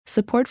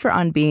Support for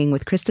On Being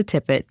with Krista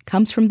Tippett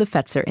comes from the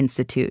Fetzer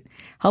Institute,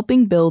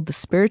 helping build the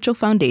spiritual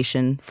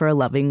foundation for a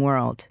loving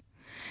world.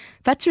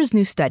 Fetzer's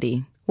new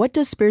study, What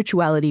Does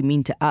Spirituality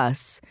Mean to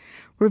Us?,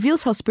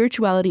 reveals how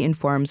spirituality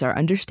informs our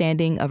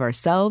understanding of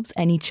ourselves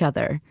and each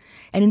other,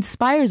 and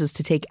inspires us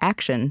to take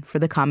action for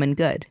the common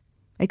good.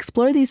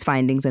 Explore these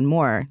findings and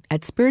more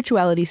at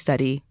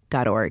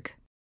spiritualitystudy.org.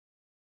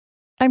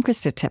 I'm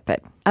Krista Tippett.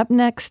 Up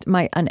next,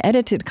 my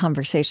unedited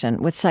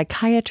conversation with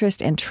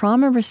psychiatrist and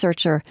trauma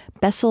researcher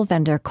Bessel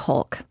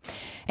Kolk.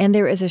 And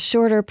there is a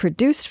shorter,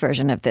 produced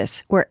version of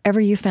this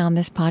wherever you found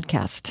this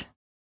podcast.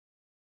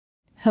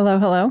 Hello,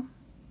 hello?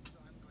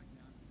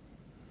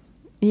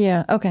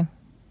 Yeah, okay.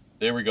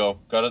 There we go.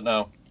 Got it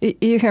now.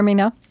 You hear me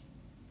now?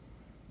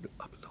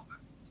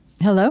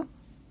 Hello?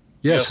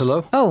 Yes,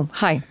 hello. Oh,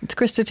 hi. It's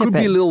Krista Tippett. Could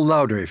be a little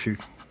louder if you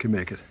can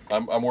make it.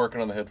 I'm working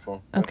on the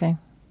headphone. Okay.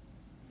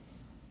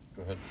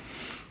 Go ahead.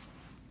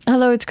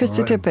 Hello, it's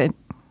Krista Tippett.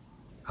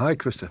 Hi,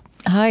 Krista.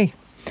 Hi.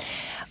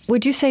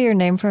 Would you say your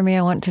name for me?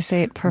 I want to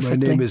say it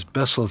perfectly. My name is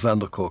Bessel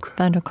Kolk.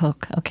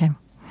 Kolk, okay.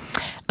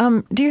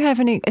 Do you have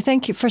any...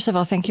 Thank you. First of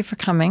all, thank you for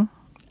coming.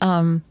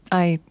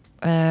 I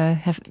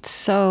have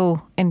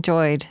so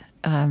enjoyed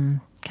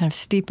kind of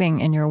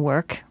steeping in your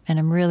work, and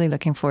I'm really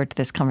looking forward to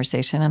this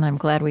conversation, and I'm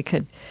glad we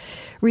could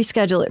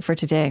reschedule it for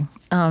today.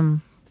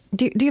 Do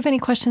you have any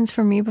questions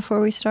for me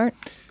before we start?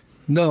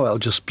 No, I'll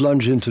just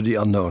plunge into the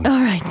unknown.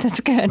 All right, that's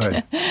good.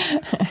 Right.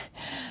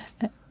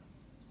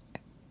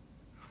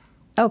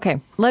 Okay,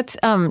 let's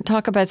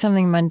talk about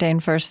something mundane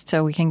first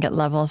so we can get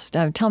levels.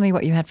 Tell me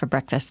what you had for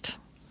breakfast.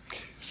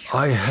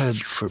 I had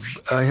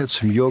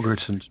some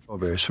yogurt and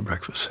strawberries for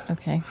breakfast.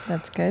 Okay,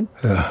 that's good.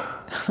 Yeah.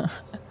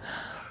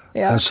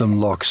 Yeah. And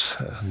some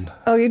lox. And,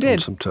 oh, you did?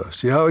 And some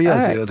toast. Yeah, right.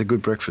 Right. They had a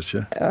good breakfast,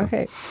 yeah.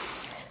 Okay.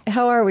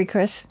 How are we,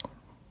 Chris?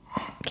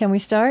 Can we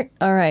start?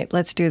 All right,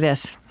 let's do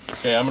this.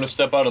 Okay, I'm going to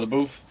step out of the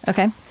booth.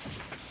 Okay.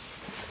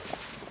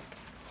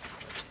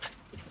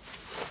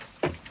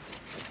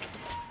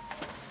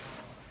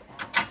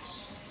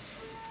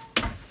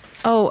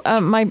 Oh,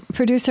 my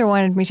producer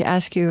wanted me to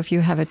ask you if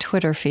you have a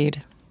Twitter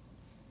feed.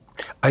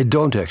 I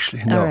don't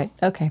actually, no. All right,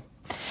 okay.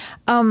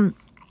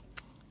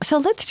 So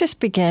let's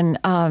just begin.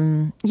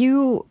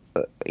 You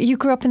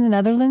grew up in the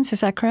Netherlands,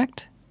 is that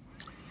correct?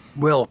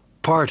 Well,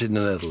 part in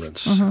the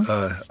Netherlands.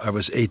 Mm-hmm. I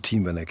was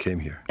 18 when I came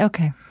here.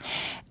 Okay.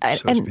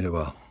 So it's been a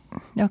while.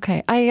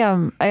 Okay. I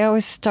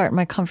always start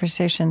my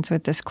conversations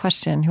with this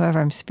question, whoever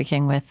I'm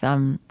speaking with.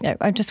 I'm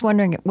just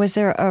wondering, was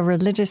there a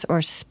religious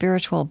or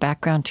spiritual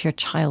background to your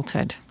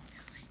childhood?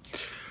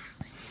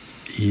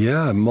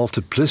 Yeah,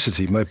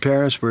 multiplicity. My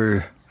parents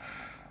were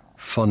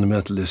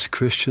fundamentalist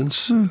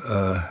Christians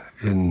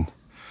in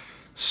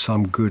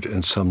some good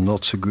and some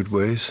not so good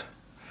ways.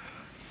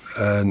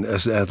 And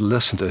as an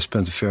adolescent, I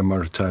spent a fair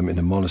amount of time in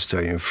a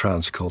monastery in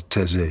France called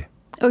Thésée.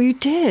 Oh, you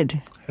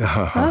did?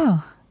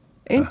 Oh,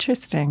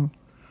 interesting.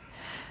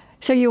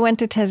 So you went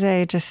to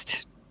Thésée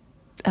just...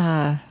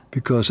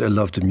 because I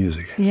loved the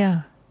music.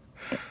 Yeah.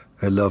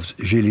 I loved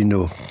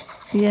Gélineau.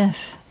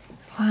 Yes.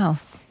 Wow.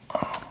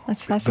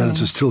 That's fascinating. And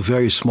it was still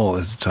very small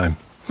at the time.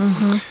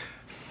 Mm-hmm.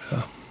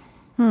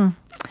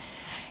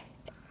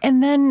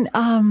 And then,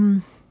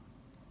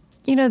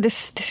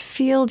 this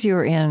field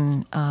you're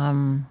in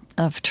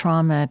of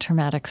trauma,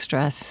 traumatic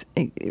stress,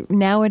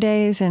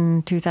 nowadays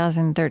in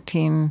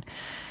 2013,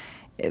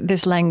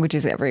 this language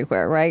is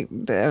everywhere, right?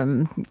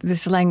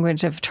 This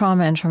language of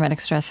trauma and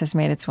traumatic stress has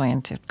made its way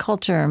into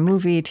culture,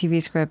 movie,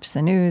 TV scripts,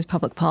 the news,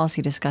 public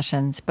policy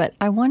discussions. But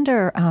I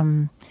wonder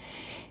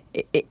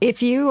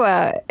if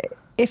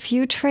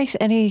you trace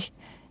any,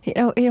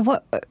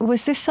 what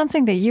was this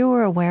something that you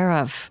were aware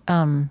of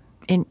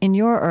in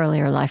your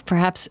earlier life,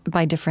 perhaps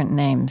by different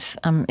names?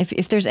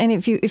 If there's any,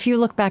 if you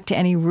look back to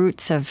any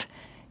roots of,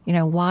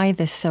 why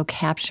this so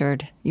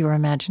captured your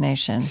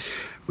imagination.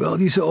 Well,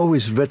 these are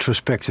always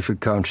retrospective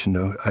accounts,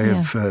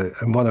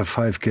 I'm one of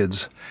 5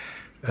 kids,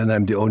 and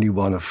I'm the only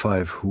one of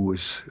 5 who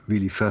is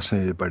really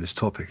fascinated by this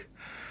topic.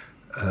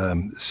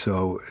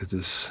 So it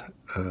is...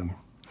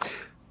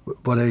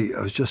 what I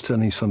was just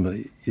telling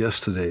somebody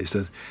yesterday is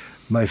that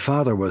my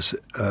father was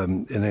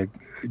in a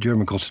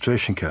German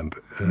concentration camp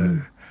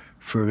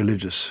for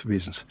religious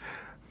reasons.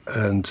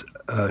 And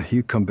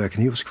he'd come back,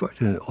 and he was quite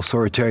an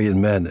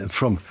authoritarian man. And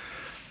from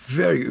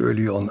very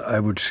early on, I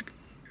would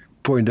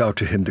point out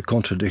to him the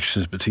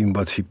contradictions between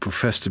what he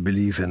professed to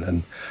believe in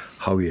and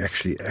how he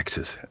actually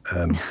acted.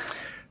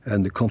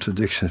 And the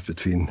contradictions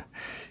between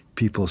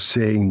people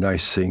saying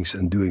nice things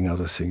and doing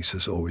other things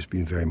has always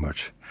been very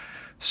much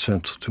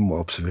central to my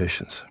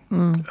observations.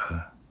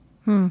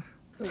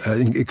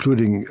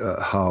 Including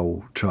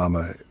how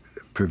trauma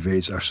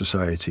pervades our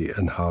society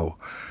and how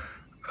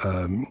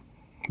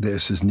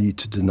there's this need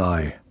to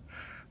deny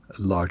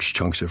large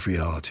chunks of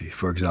reality.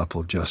 For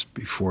example, just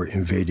before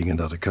invading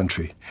another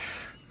country,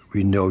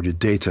 we know the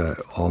data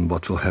on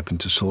what will happen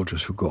to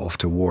soldiers who go off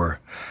to war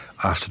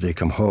after they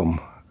come home.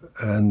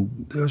 And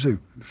those are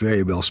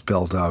very well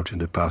spelled out in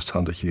the past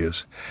 100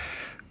 years.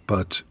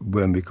 But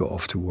when we go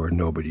off to war,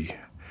 nobody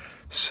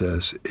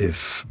says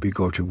if we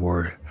go to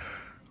war,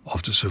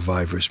 of the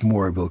survivors,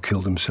 more will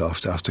kill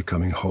themselves after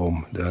coming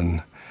home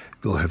than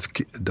will have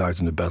died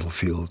on the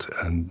battlefield.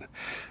 And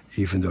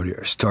even though they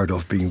start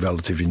off being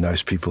relatively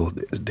nice people,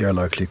 they're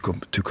likely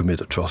to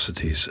commit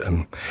atrocities.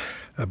 And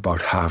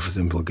about half of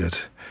them will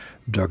get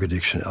drug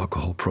addiction,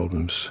 alcohol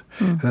problems.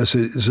 So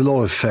there's a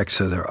lot of facts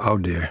that are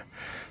out there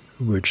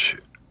which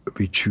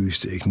we choose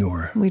to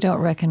ignore. We don't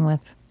reckon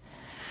with.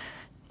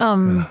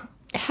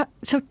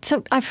 So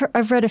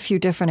I've read a few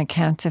different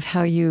accounts of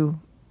how you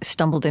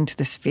stumbled into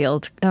this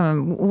field. How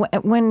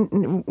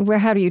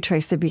do you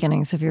trace the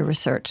beginnings of your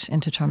research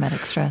into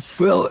traumatic stress?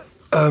 Well,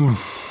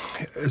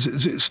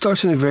 it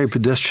starts in a very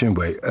pedestrian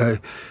way.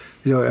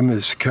 I'm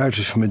a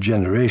psychiatrist from a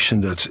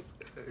generation that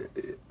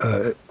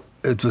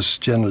it was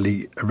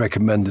generally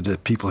recommended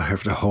that people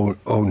have their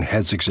own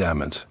heads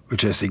examined,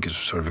 which I think is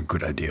sort of a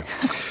good idea.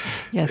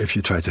 Yes. If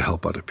you try to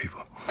help other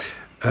people.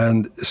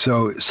 And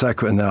so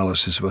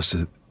psychoanalysis was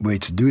the way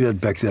to do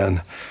that back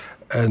then.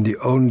 And the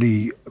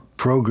only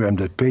program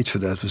that paid for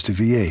that was the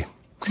VA.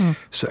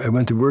 So I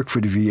went to work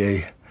for the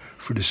VA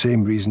for the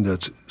same reason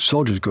that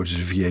soldiers go to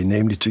the VA,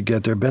 namely to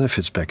get their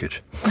benefits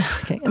package.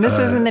 Okay. And this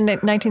was in the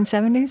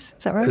 1970s?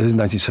 Is that right? In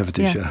the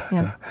 1970s,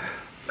 yeah.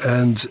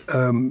 And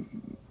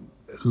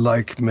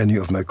like many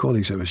of my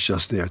colleagues, I was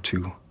just there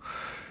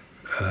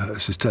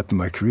as a step in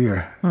my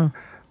career.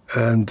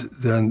 And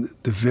then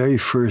the very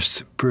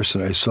first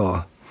person I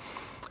saw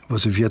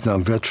was a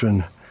Vietnam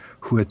veteran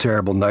who had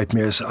terrible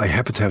nightmares. I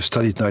happened to have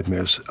studied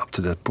nightmares up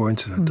to that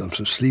point. I'd done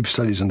some sleep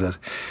studies on that.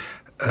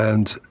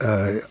 And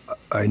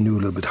I knew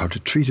a little bit how to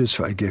treat it,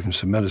 so I gave him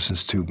some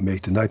medicines to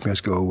make the nightmares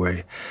go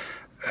away.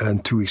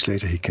 And 2 weeks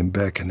later he came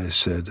back and I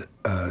said,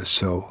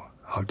 so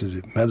how did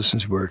the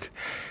medicines work?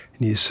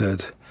 And he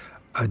said,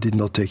 I did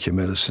not take your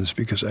medicines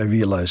because I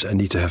realized I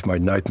need to have my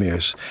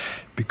nightmares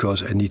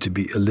because I need to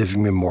be a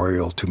living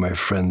memorial to my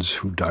friends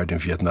who died in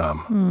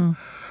Vietnam.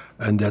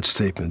 And that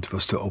statement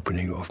was the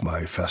opening of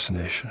my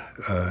fascination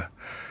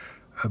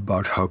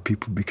about how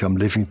people become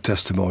living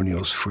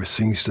testimonials for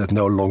things that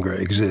no longer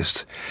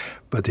exist,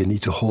 but they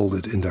need to hold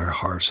it in their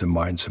hearts and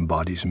minds and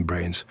bodies and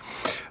brains.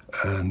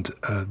 And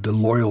the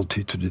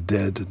loyalty to the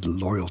dead, the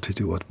loyalty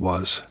to what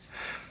was,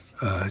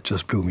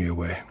 just blew me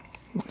away.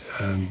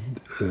 And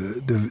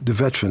the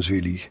veterans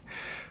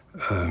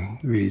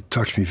really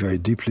touched me very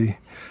deeply,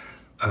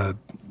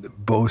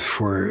 both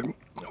for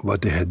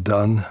what they had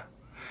done,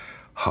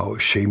 how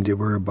ashamed they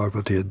were about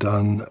what they had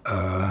done,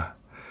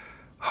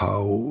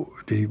 how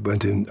they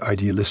went in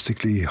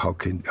idealistically,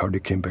 how they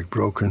came back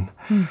broken,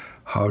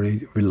 how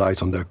they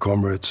relied on their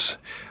comrades.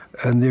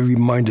 And they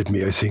reminded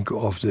me, I think,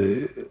 of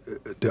the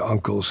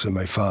uncles and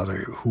my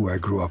father who I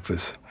grew up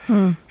with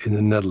in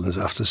the Netherlands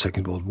after the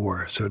Second World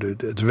War. So it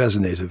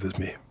resonated with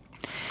me.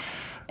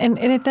 And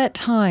at that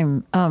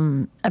time,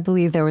 I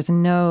believe there was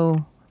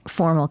no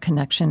formal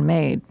connection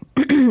made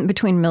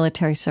between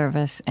military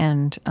service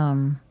and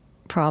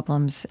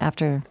problems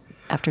after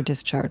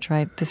discharge,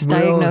 right? This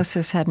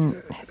diagnosis hadn't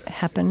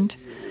happened?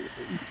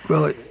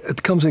 Well,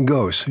 it comes and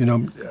goes.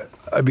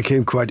 I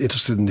became quite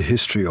interested in the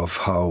history of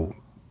how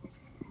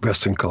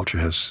Western culture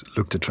has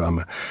looked at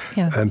trauma.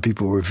 Yeah. And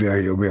people were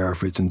very aware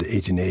of it in the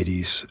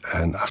 1880s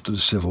and after the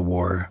Civil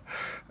War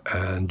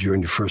and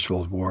during the First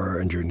World War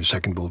and during the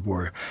Second World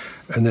War.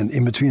 And then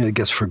in between it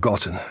gets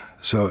forgotten.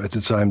 So at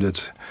the time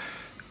that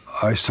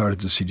I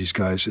started to see these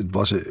guys, it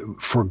was a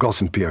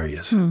forgotten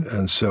period.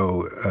 And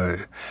so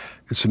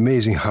it's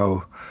amazing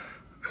how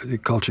the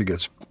culture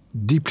gets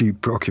deeply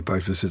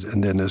preoccupied with it,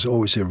 and then there's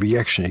always a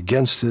reaction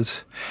against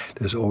it.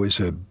 There's always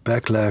a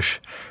backlash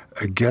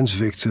against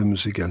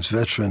victims, against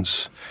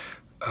veterans,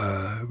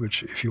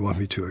 which if you want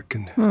me to, I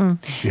can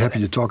be happy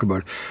to talk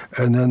about.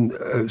 And then,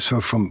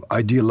 so from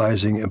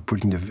idealizing and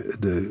putting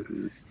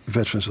the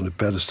veterans on the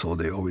pedestal,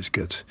 they always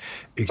get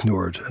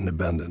ignored and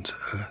abandoned.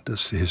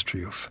 That's the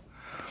history of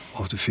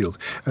the field.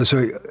 And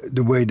so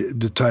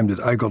the time that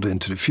I got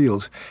into the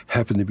field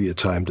happened to be a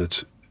time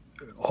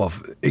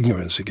of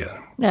ignorance again.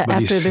 But after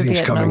these the things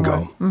Vietnam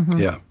come and go.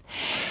 Yeah.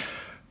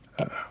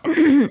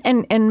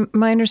 And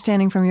my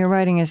understanding from your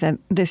writing is that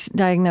this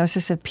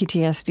diagnosis of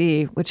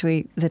PTSD,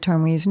 the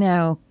term we use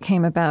now,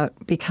 came about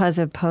because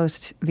of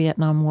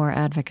post-Vietnam War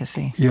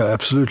advocacy. Yeah,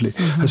 absolutely.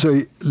 And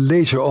so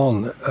later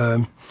on,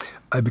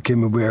 I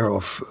became aware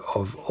of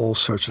all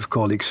sorts of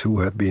colleagues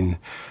who had been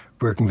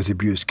working with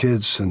abused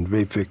kids and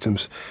rape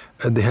victims,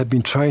 and they had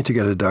been trying to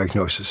get a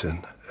diagnosis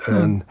in.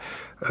 And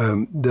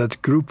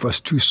that group was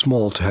too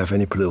small to have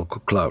any political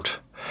clout.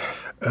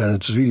 And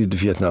it's really the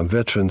Vietnam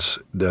veterans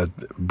that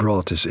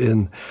brought this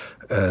in,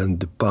 and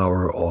the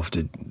power of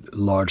the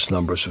large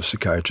numbers of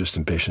psychiatrists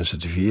and patients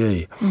at the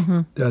VA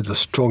that was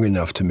strong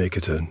enough to make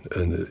it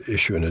an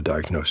issue and a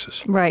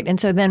diagnosis. Right. And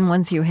so then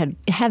once you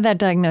had that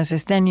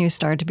diagnosis, then you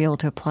started to be able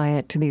to apply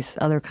it to these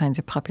other kinds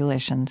of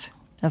populations.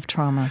 of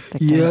trauma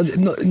victims?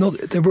 Yeah,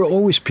 there were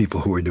always people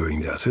who were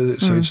doing that.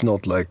 So it's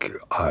not like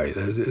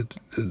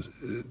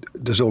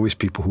there's always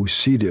people who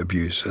see the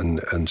abuse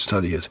and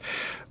study it.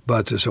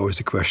 But there's always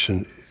the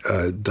question,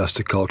 does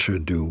the culture,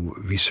 do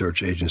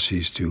research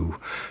agencies, do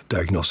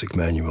diagnostic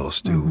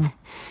manuals, do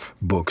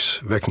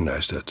books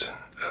recognize that?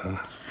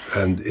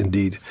 And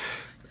indeed,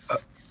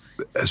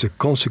 as a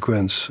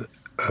consequence,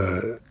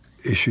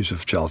 issues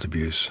of child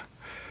abuse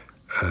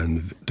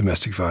and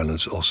domestic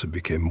violence also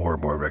became more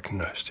and more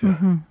recognized.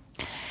 Yeah.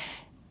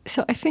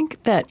 So I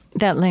think that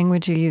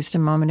language you used a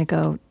moment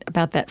ago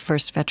about that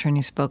first veteran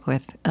you spoke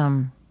with,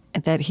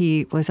 that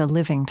he was a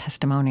living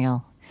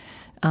testimonial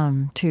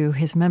to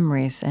his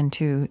memories and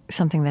to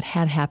something that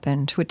had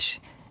happened, which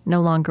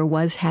no longer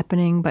was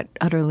happening, but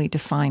utterly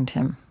defined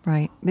him,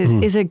 right?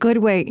 Is a good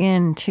way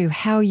into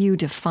how you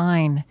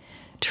define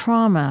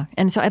trauma.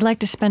 And so I'd like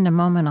to spend a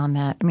moment on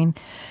that. I mean,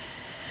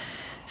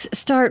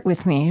 start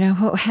with me.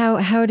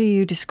 How do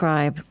you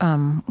describe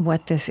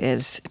what this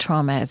is,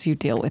 trauma, as you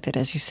deal with it,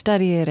 as you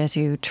study it, as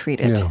you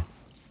treat it? Yeah.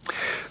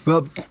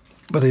 Well,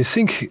 what I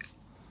think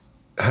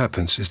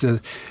happens is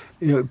that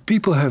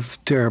people have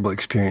terrible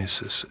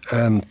experiences,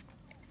 and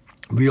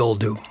we all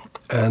do.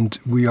 And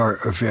we are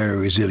a very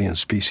resilient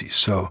species.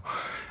 So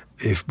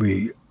if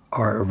we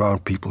are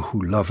around people who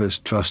love us,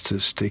 trust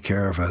us, take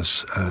care of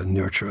us,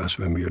 nurture us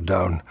when we are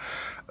down,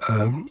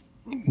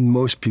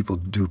 most people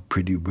do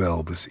pretty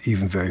well with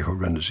even very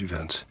horrendous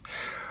events.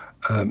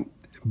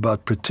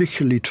 But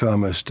particularly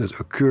traumas that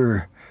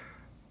occur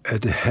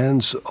at the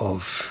hands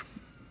of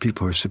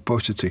people who are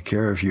supposed to take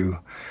care of you,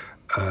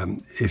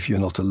 if you're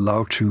not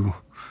allowed to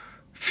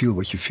feel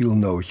what you feel,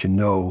 know what you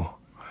know,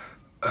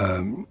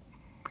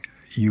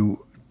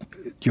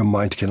 your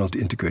mind cannot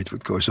integrate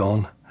what goes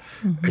on,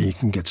 and you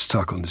can get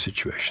stuck on the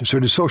situation. So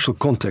the social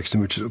context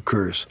in which it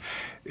occurs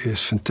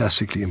is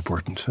fantastically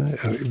important.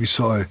 We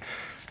saw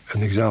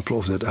an example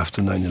of that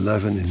after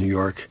 9/11 in New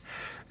York,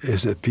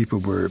 is that people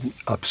were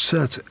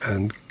upset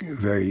and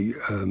very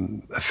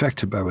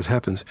affected by what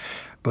happened,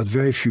 but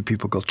very few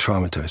people got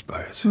traumatized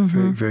by it.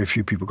 Very, very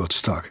few people got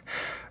stuck.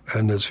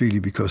 And that's really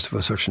because there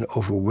was such an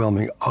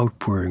overwhelming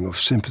outpouring of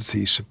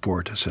sympathy,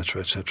 support,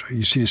 etc., etc.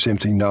 You see the same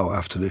thing now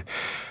after the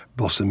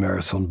Boston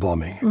Marathon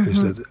bombing,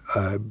 is that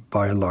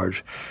by and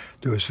large,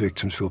 those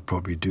victims will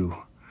probably do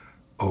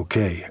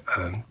okay.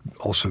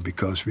 Also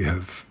because we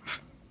have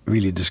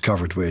really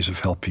discovered ways of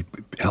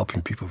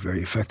helping people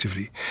very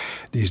effectively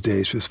these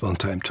days with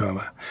one-time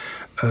trauma.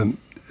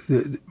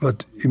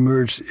 What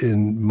emerged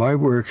in my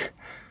work,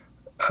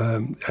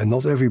 and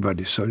not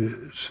everybody, so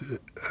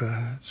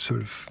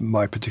sort of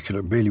my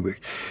particular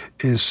bailiwick,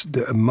 is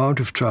the amount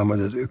of trauma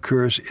that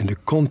occurs in the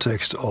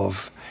context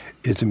of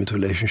intimate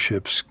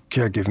relationships,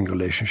 caregiving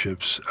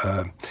relationships,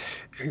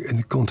 in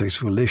the context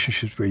of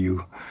relationships where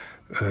you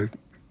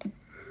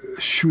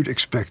should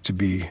expect to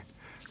be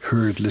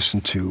heard,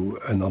 listened to,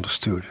 and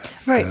understood.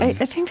 Right. I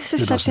think this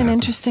is such an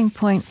interesting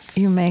point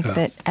you make,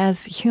 that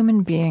as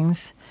human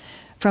beings,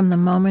 from the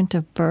moment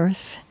of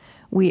birth,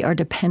 we are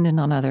dependent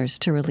on others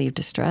to relieve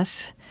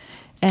distress.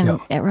 And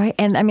right.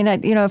 And I mean,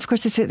 of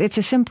course, it's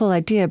a simple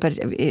idea, but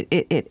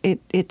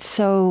it's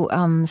so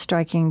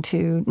striking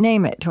to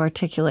name it, to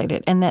articulate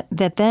it, and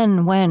that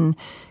then when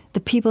the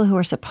people who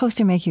are supposed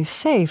to make you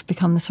safe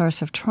become the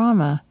source of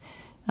trauma,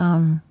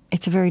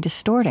 it's very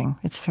distorting.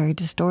 It's very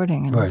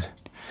distorting. Right.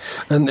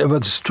 And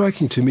what's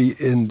striking to me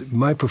in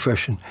my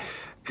profession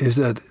is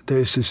that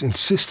there's this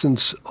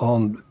insistence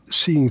on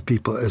seeing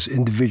people as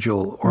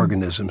individual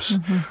organisms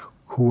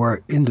who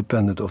are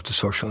independent of the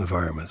social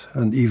environment.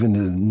 And even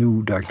in the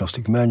new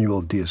diagnostic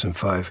manual,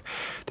 DSM-5,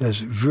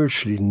 there's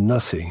virtually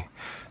nothing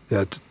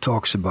that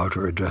talks about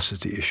or addresses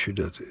the issue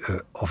that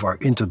of our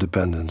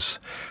interdependence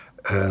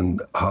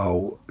and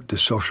how the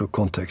social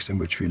context in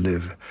which we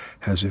live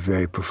has a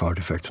very profound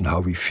effect on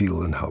how we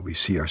feel and how we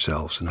see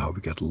ourselves and how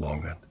we get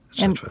along.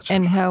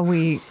 And how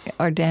we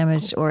are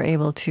damaged or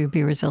able to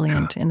be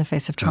resilient in the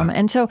face of trauma.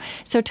 And so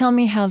tell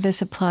me how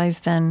this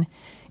applies then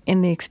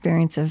in the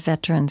experience of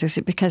veterans. Is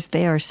it because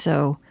they are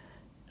so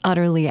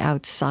utterly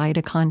outside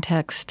a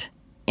context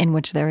in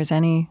which there is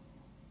any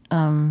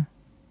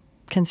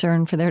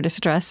concern for their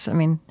distress? I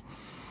mean...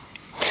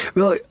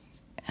 Well,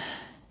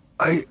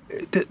 it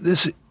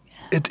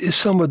is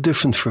somewhat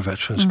different for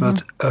veterans,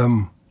 but...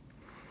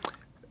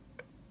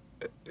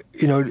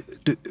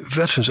 the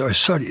veterans are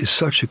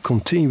such a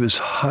continuous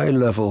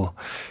high-level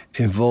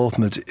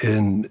involvement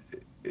in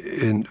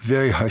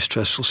very high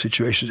stressful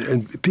situations,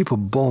 and people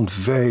bond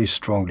very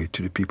strongly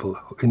to the people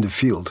in the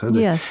field.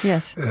 Yes.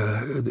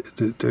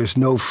 There's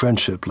no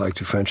friendship like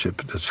the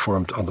friendship that's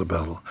formed under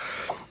battle.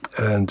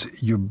 And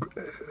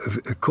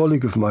a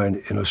colleague of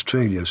mine in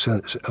Australia,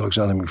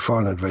 Alexander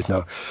McFarland, right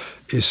now,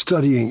 is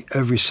studying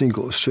every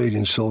single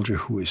Australian soldier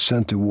who is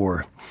sent to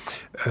war,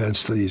 and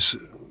studies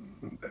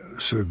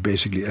sort of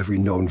basically every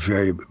known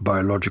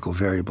biological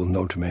variable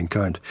known to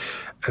mankind.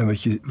 And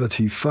what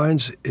he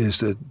finds is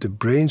that the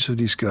brains of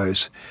these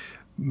guys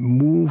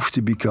move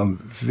to become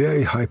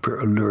very hyper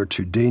alert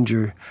to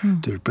danger,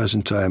 to the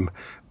present time,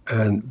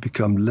 and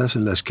become less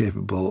and less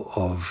capable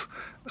of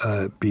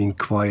being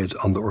quiet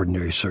under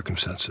ordinary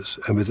circumstances.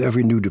 And with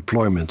every new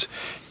deployment,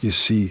 you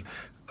see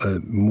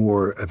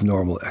more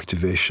abnormal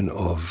activation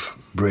of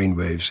brain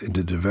waves in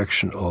the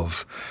direction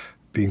of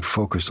being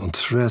focused on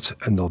threat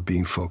and not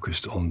being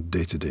focused on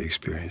day-to-day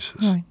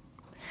experiences. Right.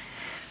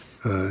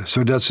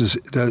 So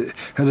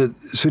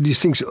so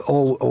these things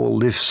all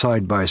live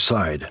side by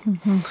side.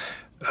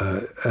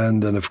 Mm-hmm.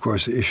 And then, of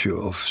course, the issue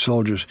of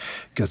soldiers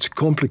gets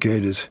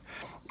complicated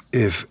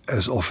if,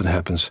 as often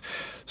happens,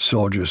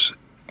 soldiers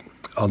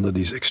under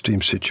these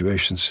extreme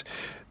situations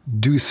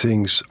do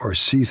things or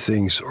see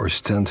things or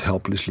stand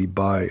helplessly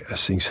by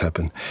as things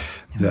happen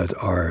that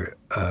are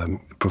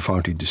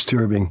profoundly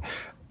disturbing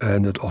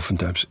and that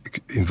oftentimes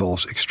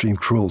involves extreme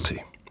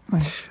cruelty.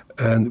 Right.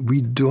 And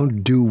we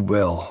don't do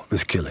well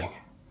with killing.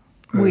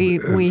 We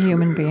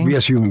human beings. We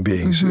as human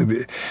beings.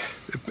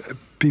 Mm-hmm.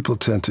 People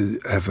tend to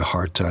have a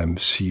hard time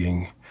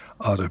seeing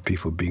other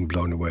people being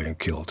blown away and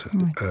killed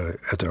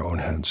at their own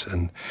hands.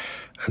 And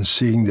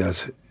seeing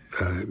that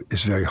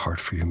is very hard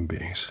for human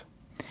beings.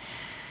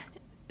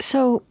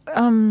 So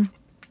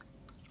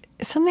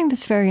something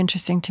that's very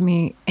interesting to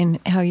me in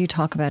how you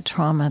talk about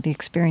trauma, the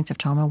experience of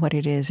trauma, what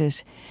it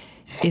is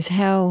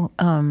how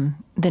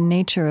the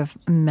nature of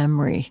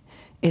memory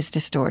is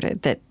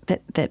distorted,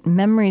 that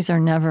memories are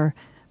never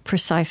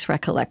precise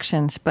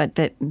recollections, but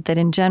that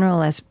in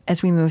general,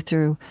 as we move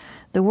through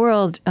the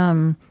world,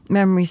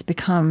 memories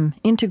become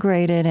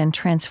integrated and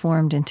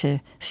transformed into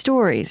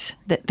stories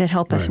that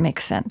help us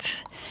make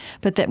sense.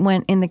 But that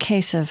when, in the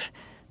case of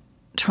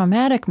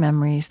traumatic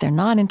memories, they're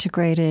not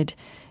integrated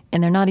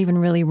and they're not even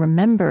really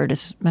remembered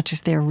as much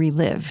as they're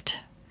relived.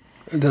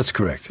 That's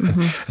correct.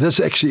 Mm-hmm. That's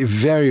actually a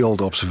very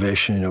old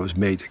observation. It was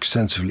made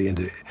extensively in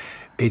the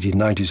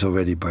 1890s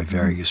already by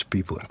various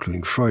people,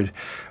 including Freud.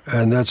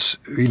 And that's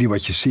really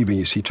what you see when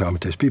you see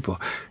traumatized people.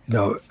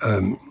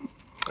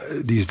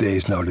 These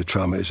days now the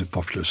trauma is a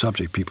popular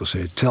subject. People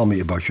say, tell me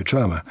about your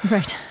trauma.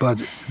 Right. But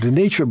the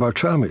nature about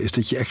trauma is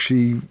that you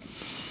actually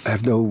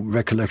have no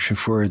recollection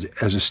for it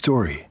as a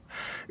story,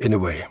 in a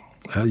way.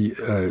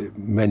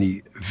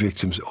 Many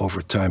victims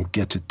over time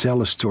get to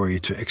tell a story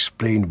to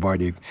explain why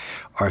they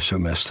are so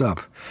messed up.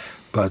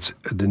 But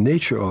the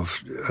nature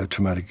of a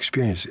traumatic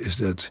experience is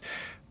that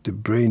the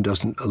brain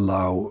doesn't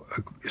allow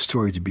a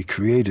story to be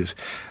created.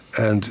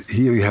 And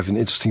here you have an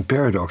interesting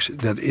paradox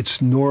that it's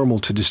normal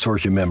to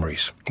distort your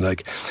memories.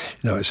 Like,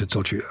 as I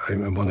told you,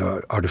 I'm one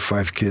out of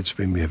 5 kids.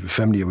 When we have a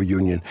family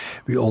reunion,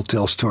 we all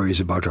tell stories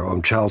about our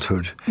own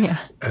childhood. Yeah.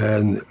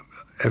 And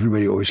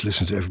everybody always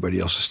listens to everybody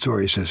else's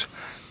story. Says,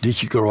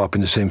 did you grow up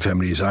in the same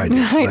family as I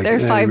did? Right, there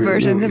are 5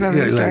 versions of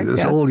every story.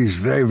 There's all these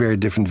very, very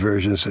different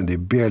versions, and they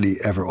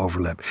barely ever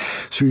overlap.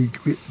 So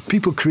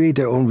people create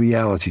their own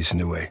realities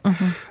in a way.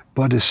 Mm-hmm.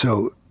 What is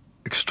so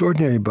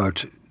extraordinary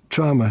about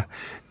trauma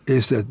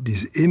is that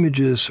these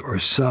images or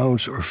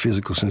sounds or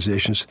physical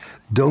sensations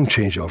don't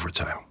change over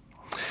time.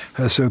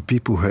 So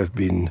people who have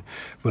been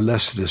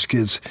molested as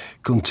kids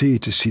continue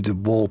to see the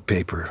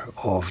wallpaper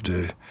of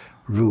the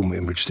room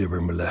in which they were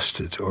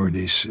molested, or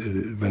these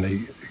when they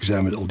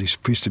examined all these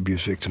priest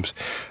abuse victims,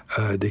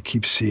 they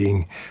keep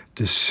seeing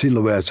the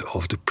silhouette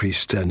of the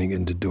priest standing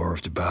in the door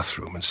of the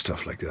bathroom and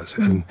stuff like that.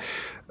 Mm.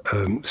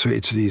 And so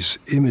it's these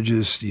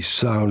images, these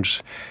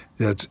sounds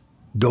that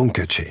don't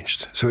get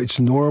changed. So it's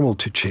normal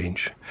to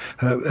change.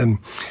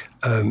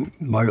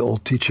 My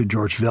old teacher,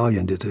 George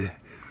Valiant, did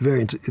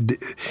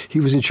he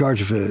was in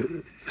charge of a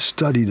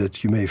study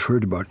that you may have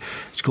heard about.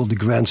 It's called the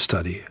Grant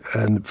Study.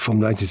 And from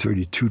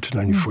 1932 to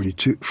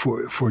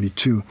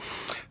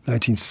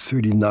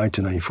 1939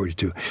 to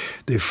 1942,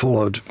 they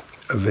followed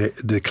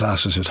the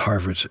classes at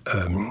Harvard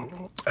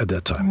at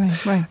that time.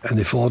 Right. And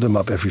they followed them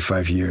up every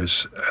 5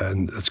 years,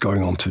 and it's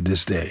going on to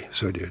this day.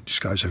 So these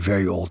guys are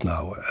very old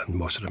now, and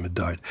most of them have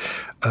died.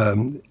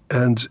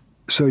 And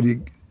so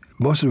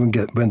most of them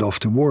went off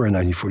to war in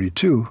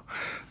 1942,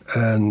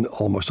 and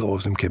almost all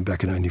of them came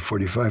back in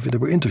 1945, and they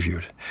were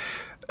interviewed.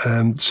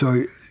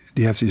 So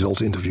you have these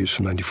old interviews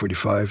from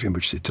 1945 in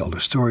which they tell their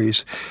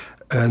stories.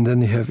 And then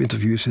they have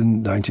interviews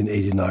in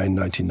 1989,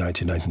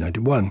 1990,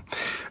 1991.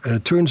 And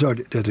it turns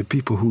out that the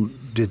people who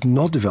did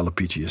not develop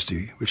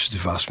PTSD, which is the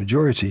vast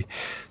majority,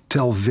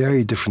 tell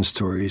very different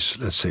stories,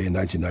 let's say in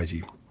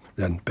 1990,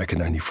 than back in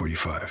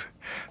 1945.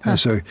 And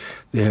so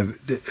they have,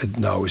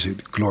 now is a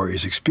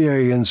glorious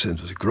experience, and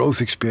it was a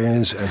growth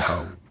experience, and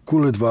how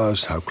cool it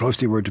was, how close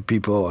they were to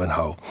people, and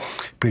how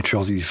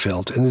patriotic they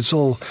felt. And it's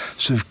all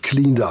sort of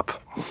cleaned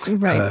up.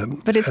 Right.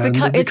 But it's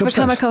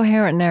become a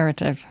coherent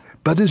narrative.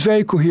 But it's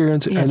very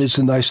coherent, yes. And it's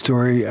a nice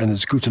story, and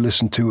it's good to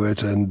listen to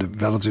it, and the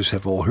relatives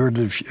have all heard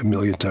it a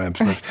million times,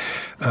 but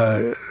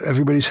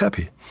everybody's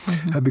happy,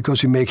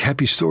 because we make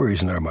happy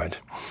stories in our mind.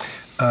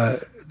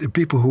 The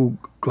people who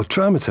got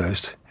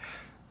traumatized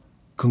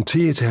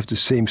continue to have the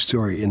same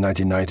story in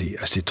 1990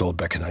 as they told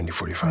back in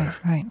 1945.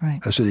 Right.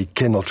 So they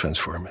cannot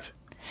transform it.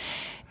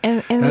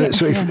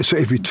 So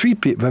when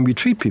we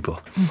treat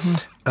people,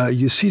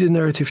 you see the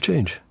narrative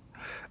change.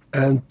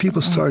 And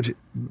people start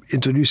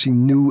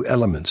introducing new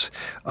elements.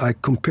 I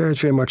compare it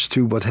very much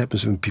to what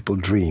happens when people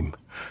dream.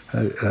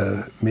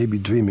 Maybe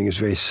dreaming is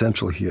very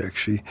central here,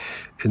 actually,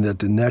 in that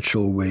the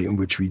natural way in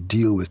which we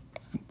deal with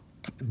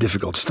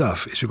difficult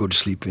stuff is we go to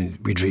sleep and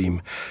we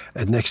dream,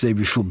 and the next day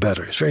we feel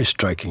better. It's very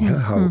striking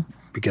how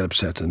we get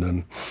upset and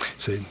then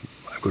say,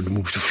 I'm going to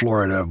move to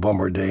Florida one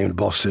more day in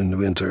Boston in the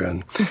winter,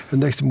 and the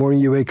next morning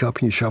you wake up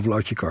and you shovel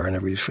out your car and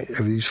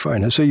everything's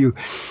fine. And so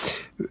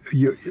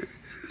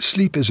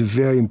sleep is a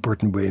very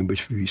important way in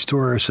which we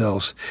restore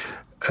ourselves,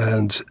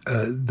 and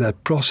that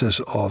process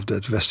of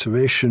that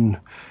restoration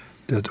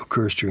that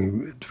occurs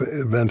during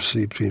REM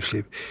sleep, dream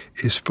sleep,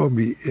 is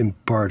probably in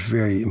part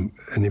an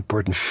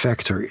important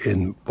factor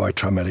in why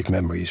traumatic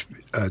memories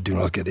do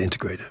not get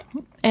integrated.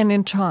 And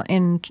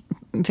in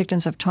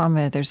victims of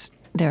trauma,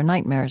 there are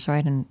nightmares,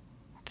 right? And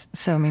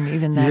so, I mean,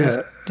 even that is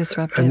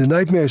disrupted. And the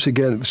nightmares,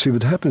 again, see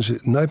what happens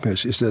with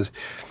nightmares is that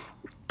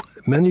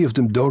many of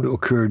them don't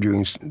occur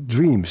during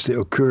dreams. They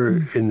occur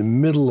in the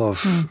middle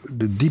of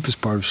the deepest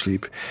part of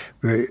sleep,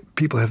 where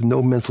people have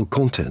no mental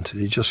content.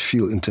 They just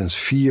feel intense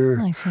fear,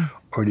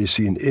 or they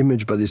see an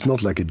image, but it's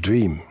not like a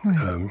dream.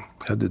 Right.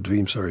 The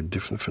dreams are a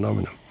different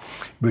phenomenon,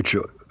 which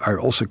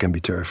also can be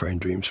terrifying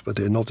dreams, but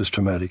they're not as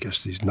traumatic as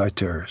these night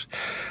terrors.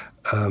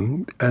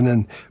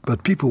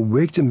 But people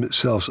wake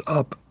themselves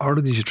up out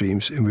of these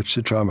dreams in which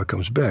the trauma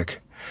comes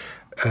back,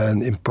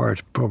 and in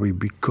part probably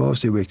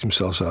because they wake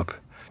themselves up,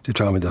 the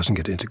trauma doesn't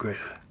get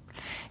integrated.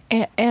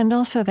 And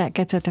also that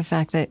gets at the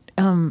fact that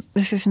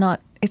it's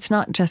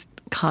not just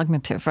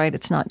cognitive, right?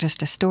 It's not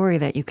just a story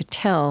that you could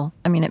tell.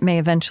 I mean, it may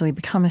eventually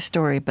become a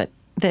story, but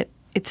that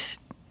it's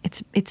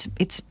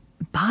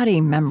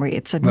body memory.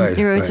 It's a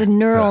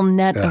neural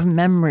net of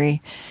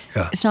memory.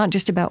 Yeah. It's not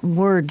just about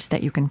words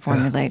that you can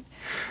formulate.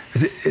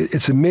 Yeah.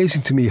 It's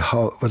amazing to me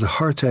what a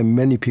hard time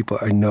many people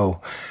I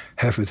know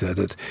have with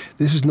that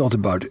this is not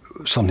about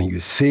something you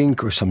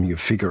think or something you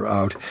figure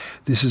out.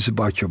 This is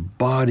about your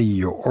body,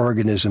 your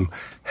organism,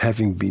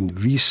 having been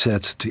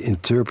reset to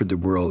interpret the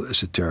world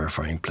as a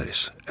terrifying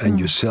place and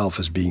yourself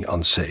as being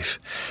unsafe.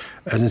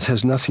 And it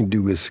has nothing to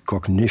do with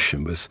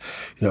cognition, with,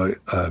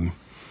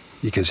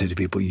 you can say to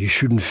people, you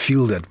shouldn't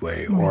feel that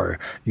way, or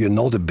you're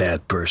not a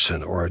bad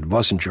person, or it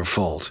wasn't your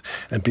fault.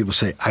 And people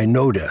say, I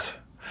know that,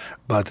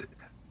 but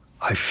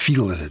I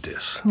feel that it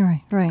is.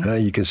 Right.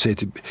 You can say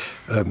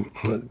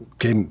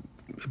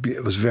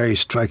it was very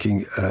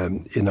striking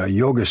in our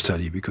yoga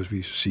study, because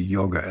we see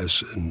yoga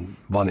as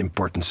one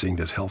important thing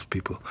that helps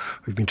people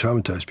who've been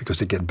traumatized because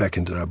they get back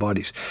into their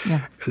bodies.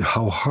 Yeah.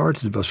 How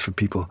hard it was for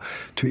people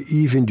to,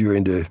 even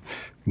during the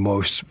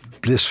most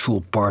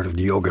blissful part of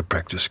the yoga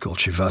practice called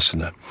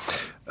Shavasana,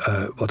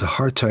 what a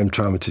hard time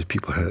traumatized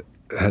people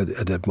had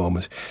at that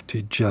moment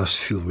to just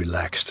feel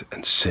relaxed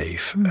and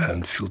safe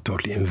and feel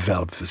totally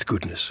enveloped with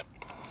goodness.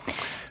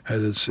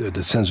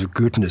 The sense of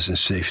goodness and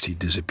safety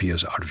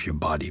disappears out of your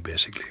body,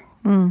 basically.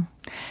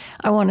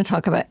 I want to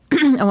talk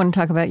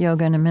about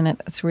yoga in a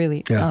minute. It's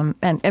really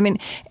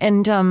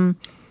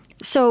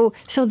so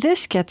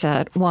this gets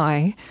at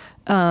why,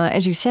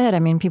 as you said, I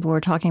mean, people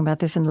were talking about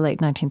this in the late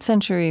 19th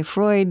century.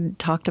 Freud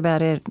talked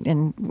about it,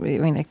 and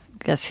I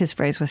guess his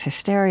phrase was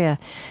hysteria.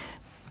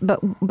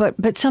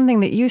 But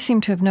something that you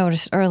seem to have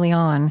noticed early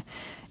on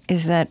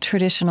is that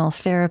traditional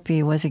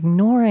therapy was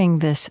ignoring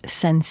this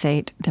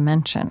sensate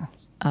dimension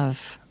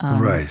of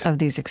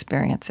these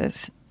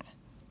experiences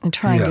and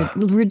trying to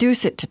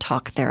reduce it to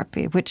talk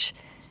therapy, which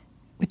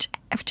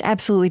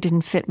absolutely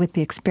didn't fit with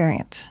the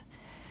experience.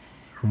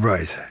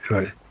 Right.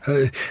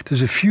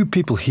 There's a few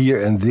people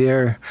here and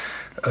there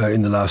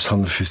in the last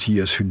 150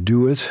 years who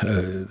do it.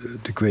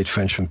 The great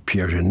Frenchman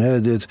Pierre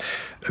Genet did.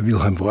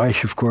 Wilhelm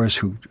Reich, of course,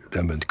 who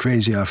then went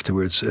crazy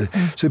afterwards.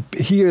 So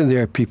here and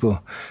there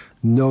people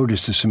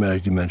notice the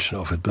somatic dimension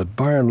of it. But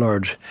by and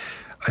large,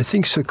 I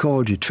think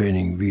psychology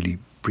training really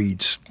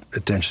breeds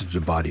attention to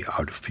the body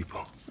out of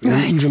people.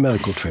 Right. Even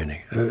medical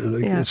training.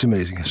 It's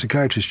amazing.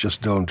 Psychiatrists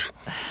just don't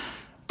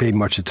pay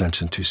much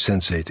attention to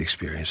sensate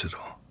experience at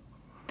all.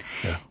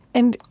 Yeah.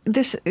 And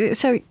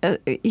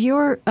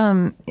you're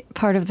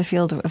part of the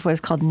field of what is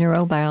called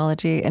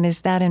neurobiology, and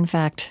is that in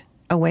fact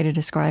a way to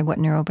describe what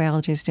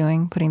neurobiology is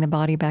doing, putting the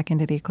body back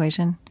into the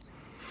equation?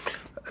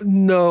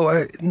 No,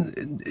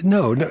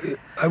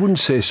 I wouldn't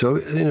say so.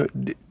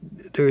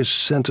 There is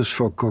Centers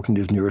for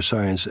Cognitive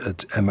Neuroscience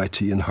at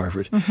MIT and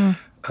Harvard,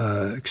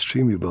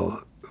 extremely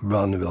well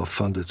run, well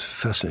funded,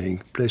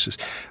 fascinating places.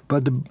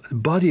 But the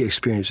body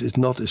experience is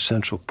not a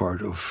central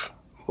part of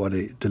what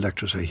the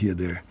lecturers I hear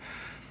there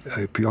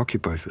are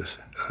preoccupied with.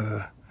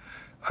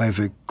 I have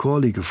a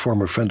colleague, a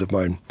former friend of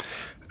mine,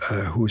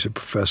 who is a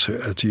professor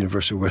at the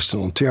University of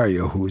Western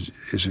Ontario, who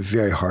is a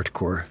very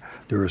hardcore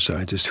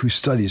neuroscientist who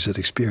studies that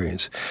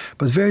experience.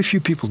 But very few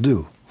people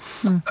do.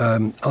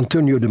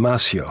 Antonio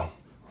Damasio,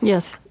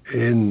 yes,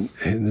 in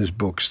his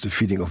books, The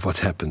Feeling of What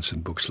Happens,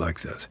 and books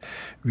like that,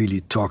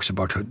 really talks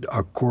about how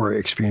our core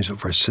experience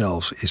of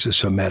ourselves is a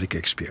somatic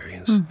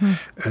experience,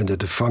 and that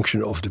the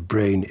function of the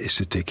brain is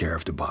to take care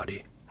of the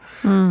body.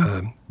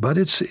 But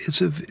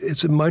it's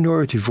a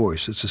minority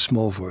voice. It's a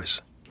small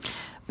voice.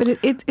 But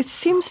it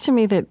seems to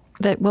me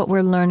that what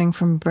we're learning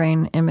from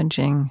brain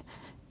imaging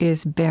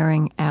is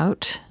bearing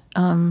out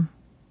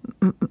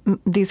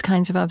these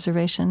kinds of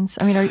observations?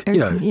 I mean,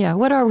 Yeah.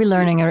 What are we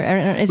learning? Or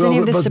is any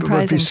of this surprising?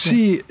 What we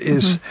see to you?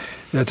 is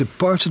that the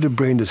parts of the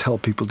brain that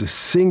help people to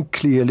think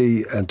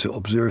clearly and to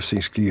observe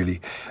things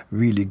clearly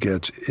really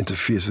get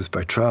interfered with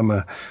by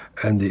trauma.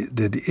 And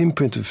the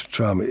imprint of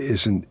trauma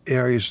is in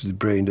areas of the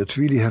brain that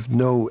really have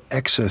no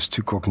access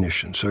to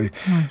cognition. So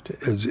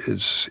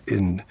it's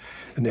in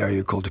an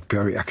area called the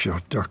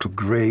periaqueductal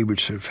gray,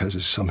 which sort of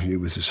has something to do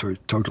with the sort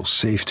of total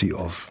safety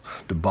of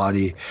the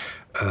body.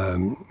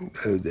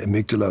 The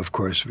amygdala, of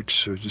course,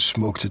 which is the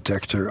smoke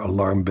detector,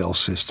 alarm bell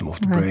system of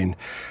the brain.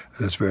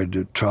 That's where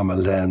the trauma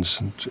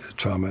lands, and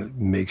trauma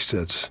makes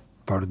that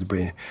part of the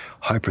brain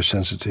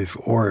hypersensitive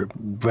or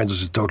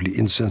renders it totally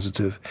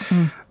insensitive.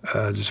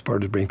 There's a part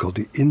of the brain called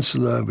the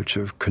insula, which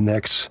sort of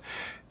connects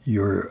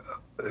your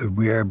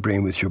aware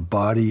brain with your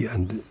body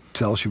and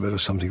tells you whether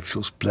something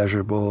feels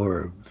pleasurable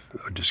or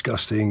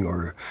disgusting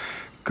or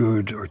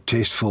good or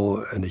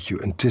tasteful, and that you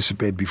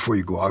anticipate before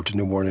you go out in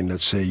the morning.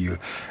 Let's say your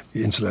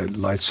insula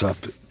lights up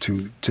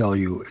to tell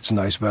you it's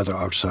nice weather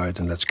outside,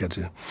 and let's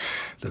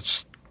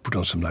put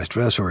on some nice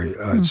dress, or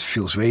it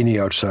feels rainy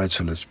outside,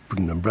 so let's put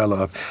an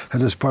umbrella up.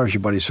 And this part of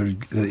your body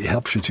it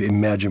helps you to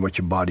imagine what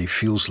your body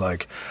feels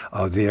like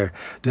out there.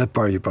 That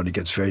part of your body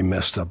gets very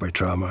messed up by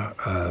trauma.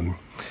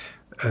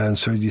 And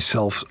so the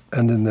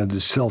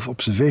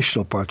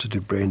self-observational parts of the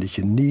brain that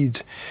you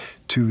need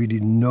to really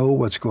know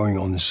what's going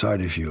on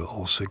inside of you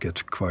also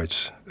get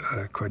quite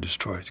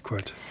destroyed,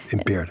 quite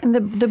impaired. And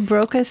the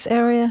Broca's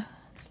area?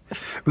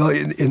 Well,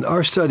 in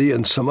our study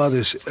and some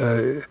others,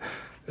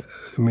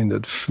 for me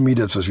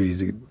that was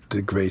really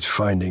the great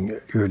finding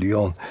early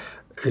on,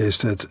 is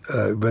that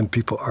when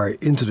people are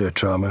into their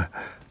trauma,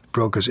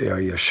 Broca's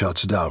area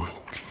shuts down.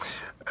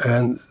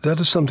 And that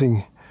is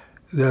something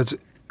that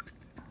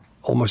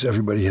almost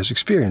everybody has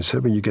experienced.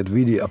 When you get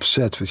really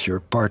upset with your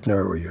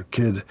partner or your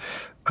kid,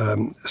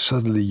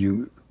 suddenly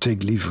you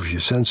take leave of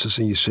your senses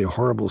and you say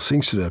horrible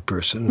things to that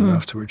person. And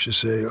afterwards you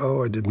say,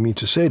 oh, I didn't mean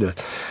to say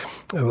that.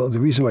 Well, the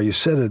reason why you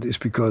said it is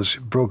because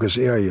Broca's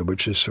area,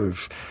 which is sort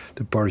of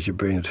the part of your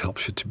brain that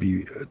helps you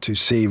to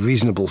say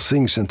reasonable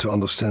things and to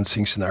understand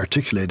things and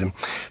articulate them,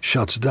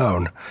 shuts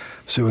down.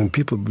 So when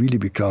people really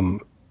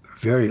become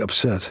very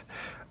upset,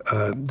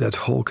 that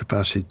whole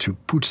capacity to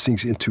put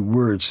things into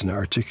words in an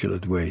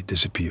articulate way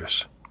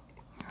disappears.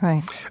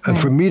 Right. And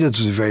for me, that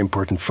is a very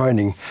important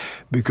finding,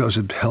 because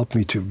it helped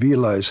me to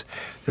realize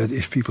that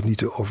if people need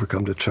to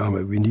overcome the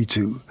trauma, we need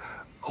to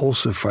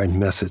also find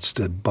methods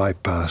that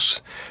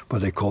bypass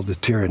what they call the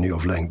tyranny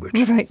of language.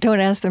 Right.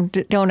 Don't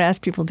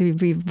ask people to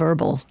be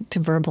verbal, to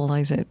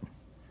verbalize it.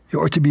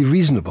 Or to be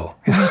reasonable.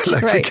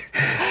 Right.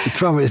 The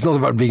trauma is not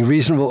about being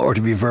reasonable or to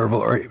be verbal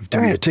or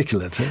to be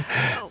articulate.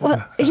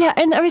 Well, yeah,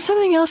 and I mean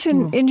something else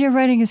in your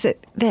writing is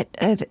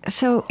that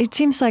so it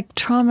seems like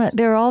trauma.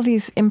 There are all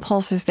these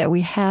impulses that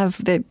we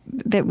have that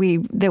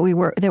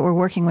we're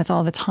working with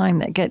all the time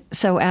that get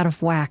so out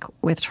of whack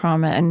with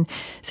trauma, and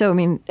so I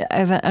mean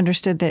I've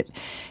understood that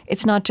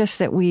it's not just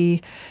that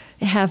we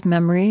have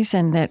memories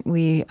and that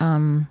we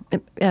and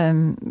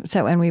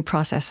we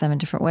process them in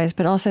different ways,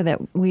 but also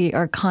that we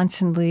are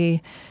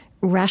constantly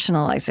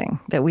rationalizing,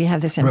 that we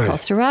have this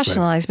impulse to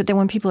rationalize. But then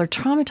when people are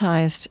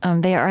traumatized,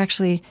 they are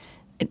actually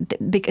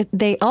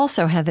they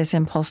also have this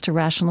impulse to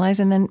rationalize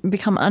and then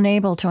become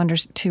unable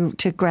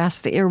to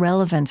grasp the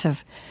irrelevance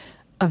of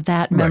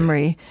that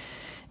memory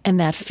and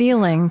that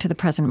feeling to the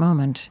present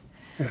moment.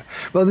 Yeah.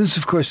 Well, this is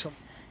of course.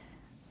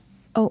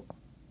 Oh,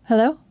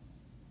 hello?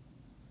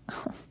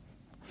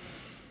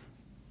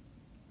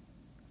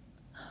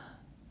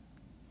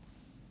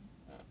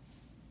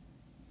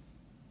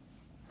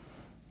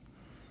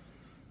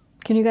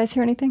 Can you guys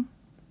hear anything?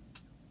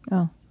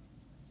 Oh.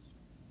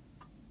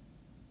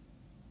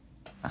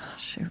 Oh,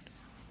 shoot.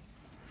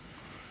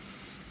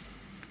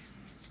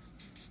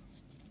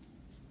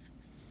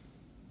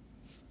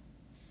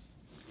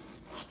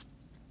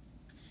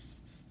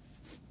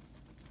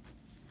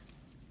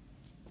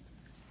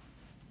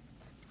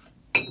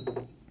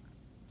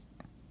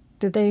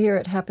 Did they hear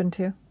it happen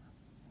too?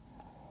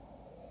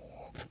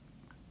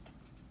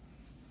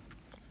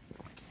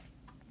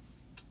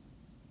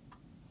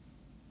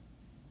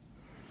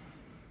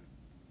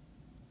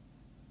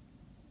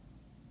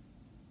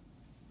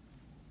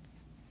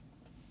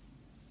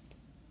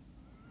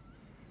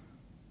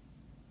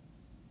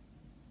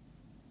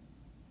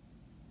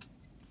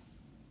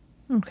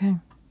 Okay.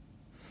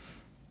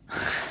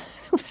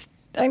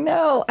 I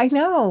know.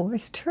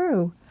 It's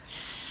true.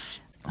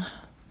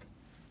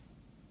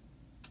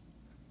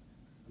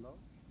 Hello?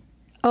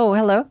 Oh,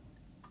 hello?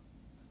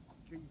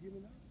 Can you hear me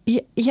now?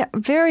 Yeah,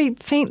 very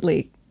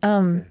faintly.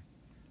 Okay.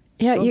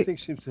 Yeah, Something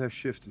seems to have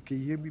shifted. Can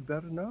you hear me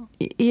better now?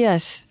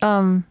 Yes.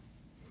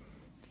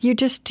 We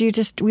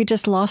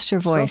just lost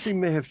your voice. Something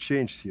may have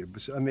changed here,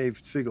 but I may have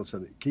figured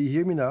something. Can you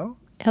hear me now?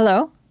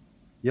 Hello?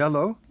 Yeah,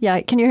 hello?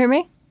 Yeah, can you hear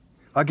me?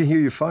 I can hear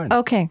you fine.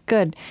 Okay,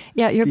 good.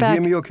 Yeah, you're back.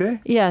 Can you hear me okay?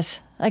 Yes,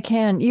 I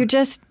can. You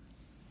just...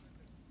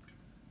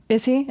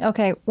 Is he?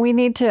 Okay, we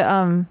need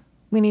to...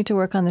 need to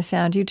work on the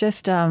sound. You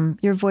just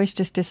your voice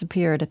just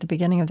disappeared at the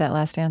beginning of that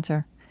last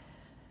answer.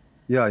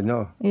 Yeah, I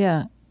know.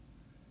 Yeah.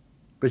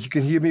 But you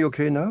can hear me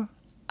okay now?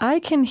 I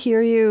can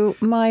hear you.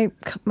 My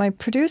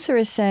producer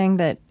is saying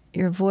that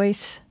your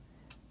voice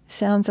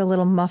sounds a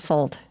little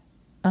muffled.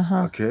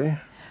 Okay.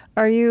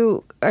 Do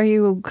you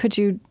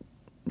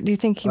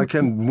think I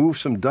can move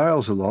some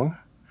dials along.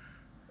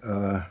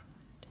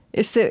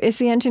 Is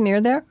the engineer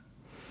there?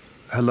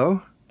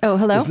 Hello? Oh,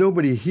 hello? There's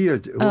nobody here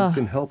who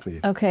can help me.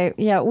 Okay.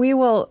 Yeah, we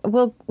will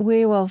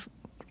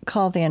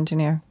call the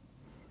engineer.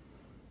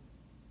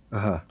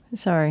 Uh-huh.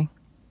 Sorry.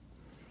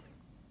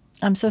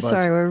 I'm so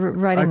sorry. We're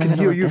right in the middle of this. I can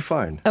hear you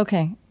fine.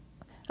 Okay.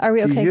 Are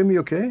we okay? Can you hear me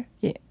okay?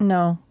 Yeah,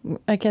 no,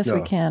 I guess we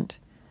No. can't.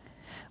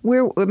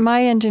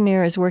 My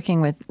engineer is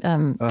working with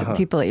the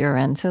people at your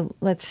end, so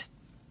let's.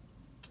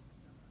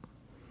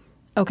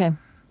 Okay.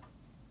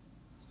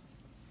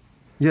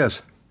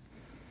 Yes.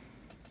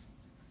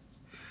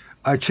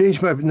 I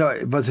changed my. No,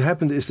 what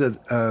happened is that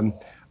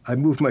I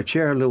moved my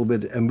chair a little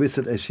bit, and with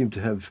it, I seem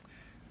to have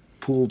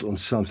pulled on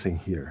something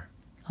here.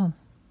 Oh.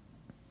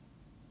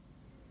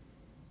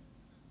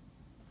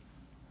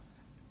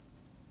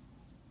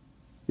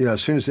 Yeah,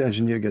 as soon as the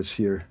engineer gets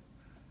here.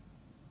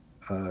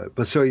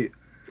 But so,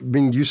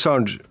 you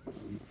sound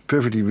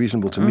perfectly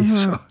reasonable to me.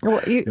 So,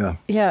 Well,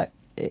 yeah,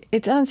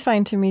 it sounds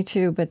fine to me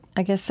too, but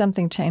I guess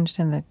something changed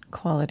in the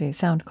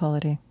sound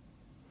quality.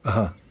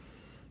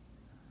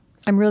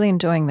 I'm really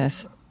enjoying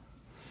this.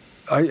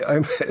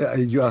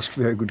 You ask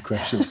very good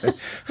questions.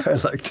 I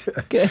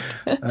Good.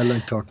 I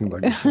like talking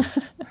about this.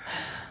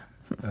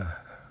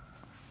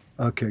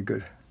 Okay,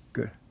 good.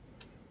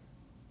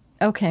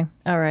 Okay,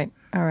 all right.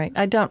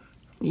 I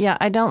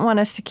don't want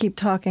us to keep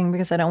talking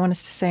because I don't want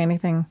us to say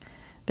anything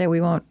that we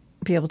won't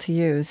be able to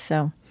use.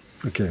 So,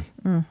 Okay.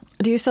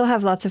 Do you still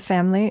have lots of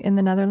family in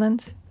the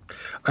Netherlands?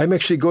 I'm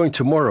actually going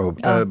tomorrow,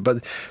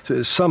 but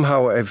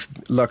somehow I've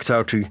lucked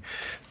out to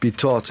be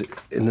taught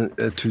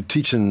to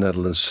teach in the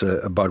Netherlands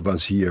about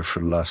once a year for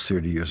the last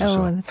 30 years or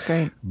so. Oh, that's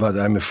great. But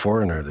I'm a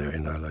foreigner there,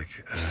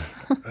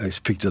 I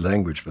speak the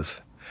language, but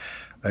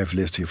I've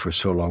lived here for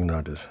so long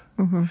now that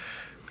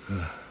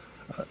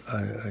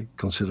I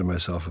consider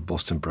myself a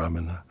Boston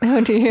Brahmin.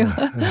 Oh, do you?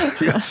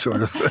 Yeah,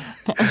 sort of,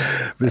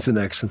 with an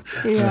accent.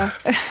 Yeah.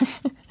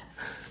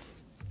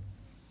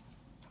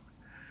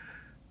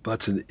 But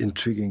it's an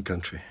intriguing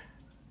country.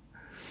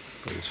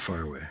 But it's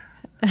far away.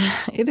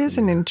 It is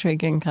an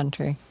intriguing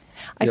country.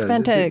 I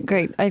spent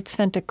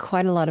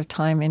quite a lot of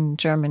time in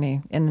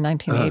Germany in the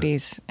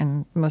 1980s,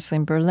 and mostly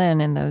in Berlin,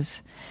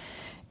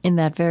 in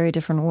that very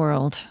different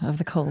world of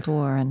the Cold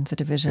War and the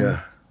division.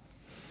 Yeah.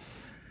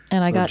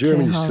 And I got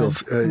Germany to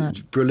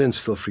Holland. Berlin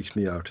still freaks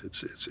me out.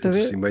 It's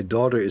interesting. My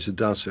daughter is a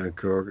dancer and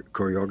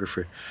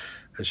choreographer,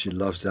 and she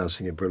loves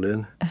dancing in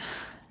Berlin.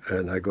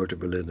 And I go to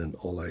Berlin, and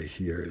all I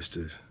hear is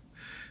the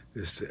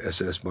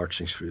SS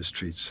marching through the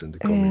streets and the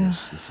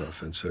communists and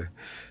stuff. And so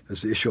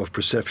there's the issue of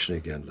perception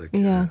again.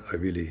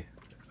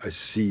 I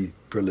see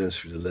Berlin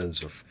through the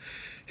lens of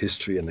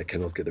history, and I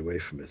cannot get away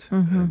from it.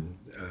 And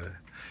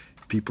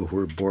people who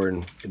were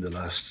born in the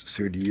last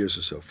 30 years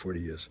or so, 40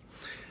 years,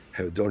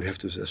 don't have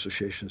those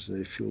associations, and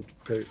they feel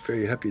very,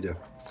 very happy there.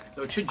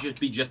 So it should just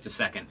be just a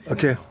second.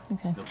 Okay.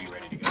 They'll be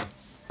ready to go.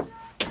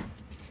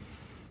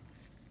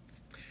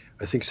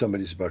 I think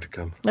somebody's about to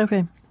come.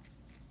 Okay.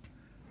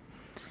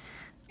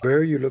 Where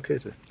are you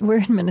located?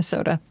 We're in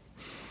Minnesota.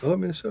 Oh,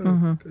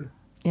 Minnesota. Good.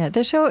 Yeah,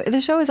 the show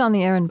is on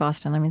the air in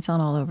Boston. I mean, it's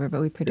on all over,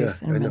 but we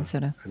produce in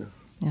Minnesota. I know.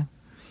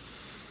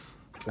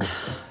 Yeah.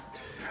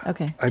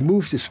 Okay. I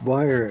moved this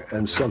wire,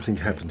 and something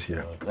happened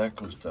here. That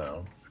goes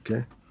down.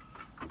 Okay.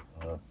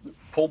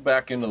 Pull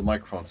back into the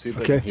microphone. See if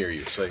they can hear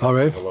you. Say, all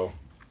right. say hello.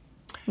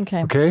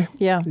 Okay. Okay.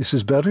 Yeah. This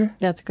is better?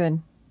 That's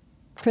good.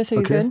 Chris, are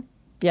you good?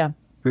 Yeah.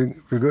 We're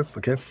good?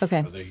 Okay.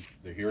 Okay.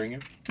 They're hearing you?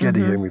 Yeah, they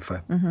hear me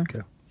fine.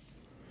 Okay.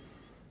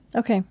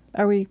 Okay.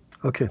 Are we?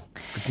 Okay.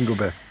 We can go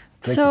back.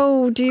 Thank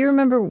So, do you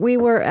remember we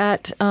were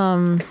at?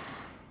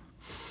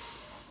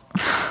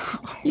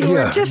 You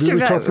were just we were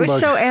about. talking It was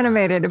about- so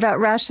animated about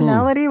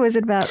rationality. Was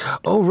it about?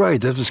 Oh, right.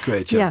 That was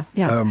great. Yeah.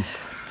 Yeah.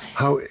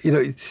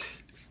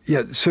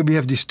 So we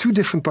have these two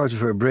different parts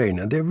of our brain,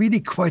 and they're really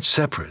quite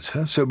separate.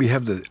 Huh? So we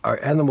have our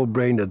animal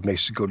brain that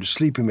makes us go to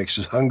sleep and makes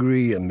us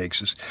hungry and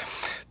makes us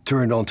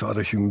turn on to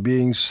other human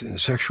beings in a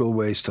sexual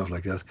way, stuff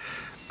like that.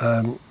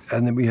 And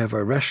then we have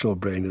our rational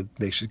brain that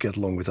makes us get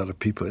along with other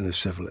people in a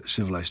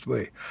civilized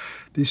way.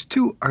 These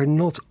two are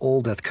not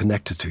all that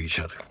connected to each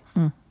other.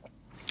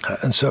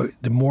 And so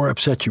the more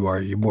upset you are,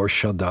 you more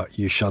shut down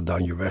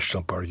your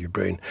rational part of your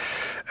brain.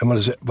 And I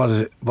was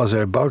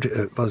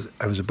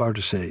about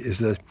to say is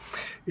that,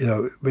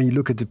 when you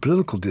look at the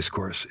political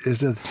discourse, is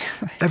that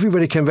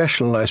everybody can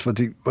rationalize what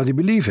they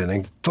believe in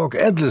and talk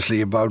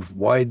endlessly about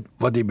why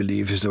what they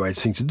believe is the right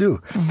thing to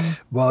do,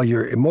 while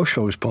your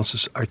emotional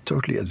responses are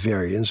totally at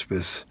variance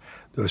with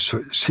those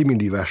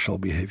seemingly rational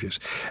behaviors.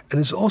 And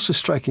it's also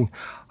striking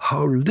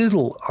how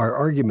little our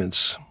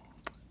arguments,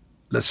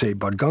 let's say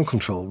about gun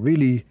control,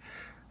 really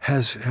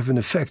have an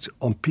effect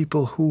on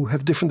people who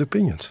have different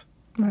opinions.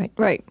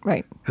 Right.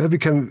 We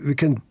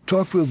can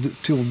talk till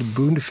the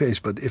blue in the face,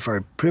 but if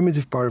our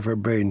primitive part of our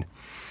brain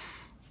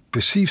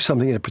perceives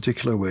something in a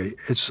particular way,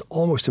 it's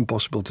almost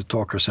impossible to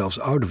talk ourselves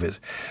out of it,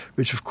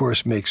 which of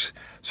course makes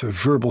sort of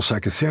verbal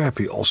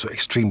psychotherapy also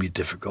extremely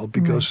difficult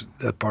because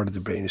that part of the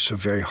brain is so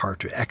very hard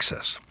to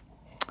access.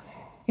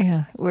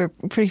 Yeah, we're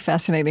pretty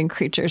fascinating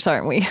creatures,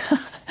 aren't we?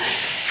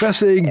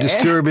 Fascinating,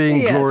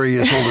 disturbing,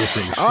 glorious, all those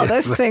things. All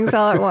those things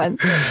all at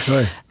once.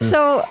 Right.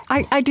 So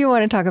I do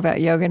want to talk about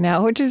yoga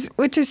now, which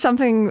is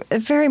something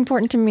very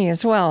important to me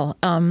as well.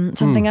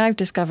 Something I've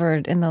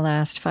discovered in the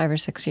last 5 or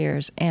 6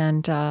 years.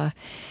 And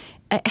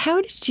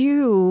how did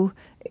you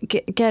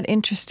get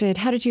interested?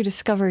 How did you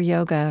discover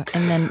yoga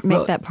and then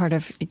make that part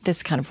of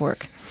this kind of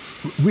work?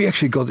 We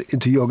actually got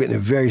into yoga in a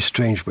very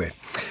strange way.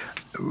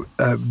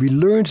 We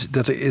learned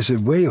that there is a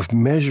way of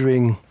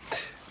measuring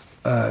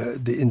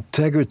the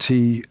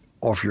integrity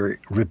of your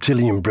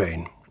reptilian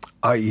brain,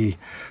 i.e.,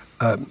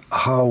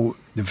 how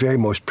the very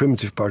most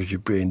primitive part of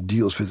your brain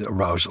deals with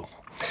arousal.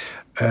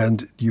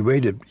 And the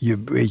way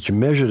you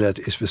measure that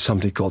is with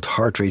something called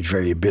heart rate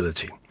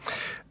variability.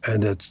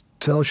 And that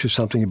tells you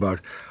something about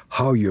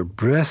how your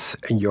breath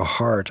and your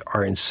heart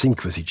are in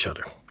sync with each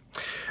other.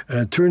 And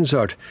it turns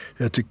out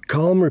that the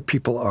calmer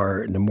people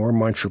are and the more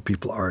mindful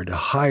people are, the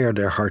higher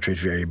their heart rate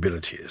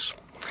variability is.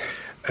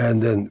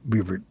 And then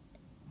we were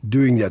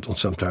doing that on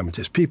some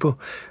traumatized people,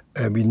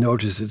 and we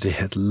noticed that they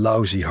had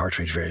lousy heart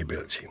rate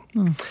variability.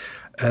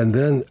 And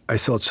then I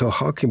thought, so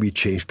how can we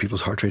change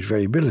people's heart rate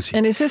variability?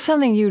 And is this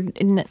something you'd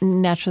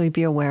naturally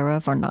be aware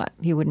of or not?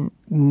 You wouldn't.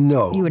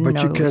 No, you wouldn't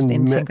but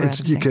know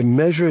you can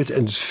measure it,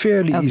 and it's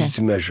fairly easy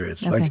to measure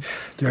it. Okay. Like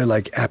there are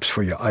like apps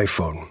for your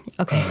iPhone,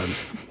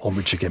 on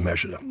which you can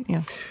measure them.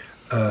 Yeah.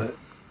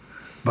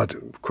 But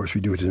of course,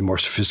 we do it in a more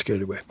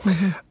sophisticated way.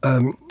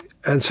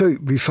 And so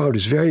we found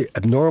this very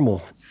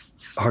abnormal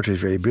heart rate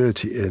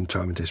variability in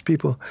traumatized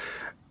people,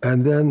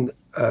 and then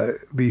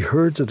we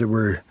heard that there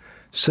were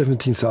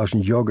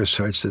 17,000 yoga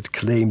sites that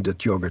claimed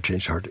that yoga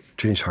changed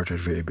heart rate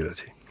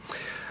variability.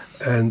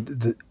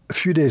 And a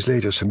few days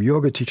later, some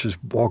yoga teachers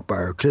walked by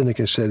our clinic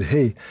and said,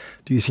 "Hey,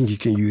 do you think you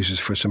can use this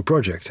for some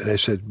project?" And I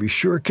said, "We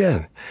sure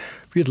can.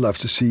 We'd love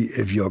to see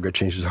if yoga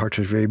changes heart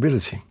rate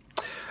variability."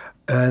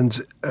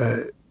 And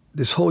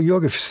this whole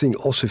yoga thing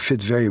also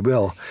fit very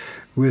well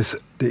with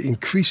the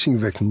increasing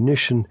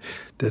recognition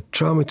that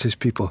traumatized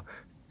people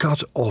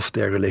cut off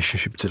their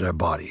relationship to their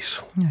bodies.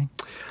 Right.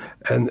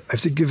 And I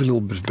have to give a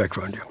little bit of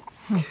background here.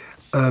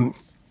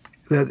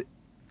 That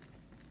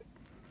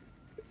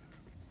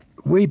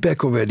way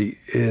back already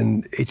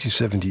in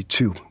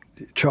 1872,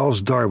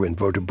 Charles Darwin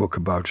wrote a book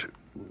about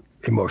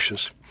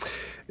emotions,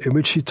 in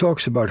which he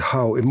talks about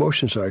how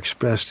emotions are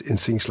expressed in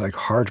things like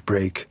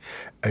heartbreak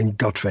and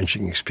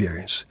gut-wrenching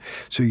experience.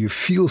 So you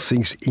feel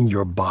things in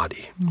your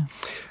body. Yeah.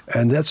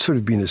 And that's sort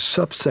of been a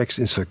subtext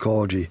in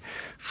psychology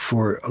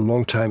for a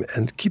long time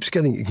and keeps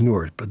getting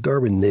ignored, but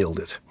Darwin nailed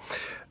it.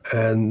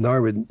 And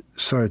Darwin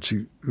started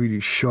to really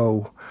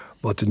show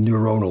what the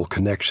neuronal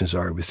connections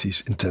are with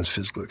these intense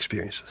physical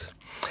experiences.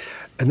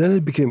 And then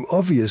it became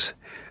obvious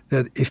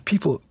that if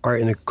people are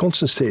in a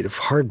constant state of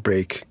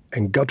heartbreak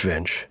and gut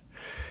wrench,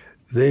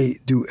 they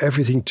do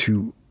everything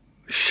to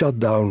shut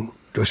down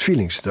those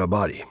feelings in their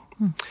body.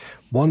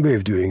 One way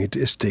of doing it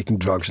is taking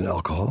drugs and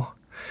alcohol.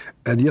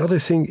 And the other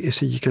thing is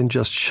that you can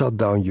just shut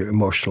down your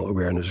emotional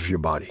awareness of your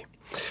body.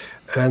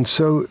 And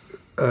so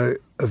a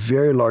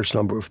very large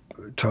number of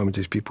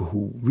traumatized people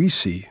who we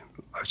see,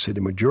 I'd say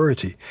the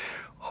majority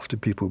of the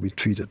people we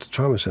treat at the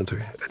trauma center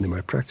and in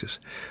my practice,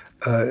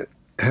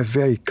 have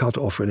very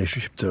cut-off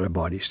relationship to their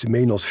bodies. They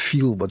may not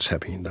feel what's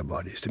happening in their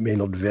bodies. They may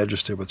not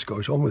register what's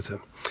going on with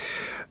them.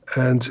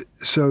 And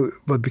so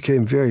what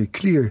became very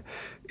clear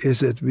is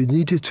that we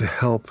needed to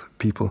help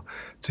people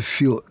to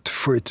feel,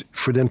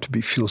 for them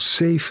to feel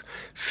safe,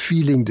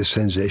 feeling the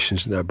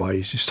sensations in their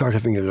bodies, to start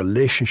having a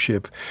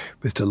relationship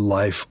with the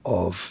life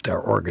of their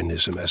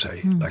organism, as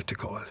I like to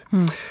call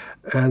it.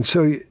 And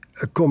so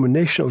a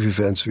combination of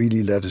events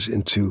really led us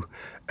into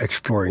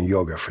exploring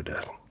yoga for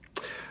that.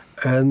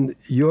 And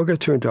yoga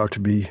turned out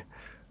to be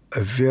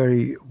a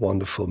very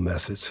wonderful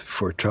method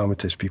for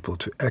traumatized people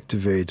to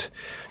activate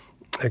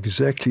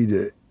exactly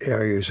the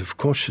areas of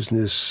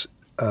consciousness,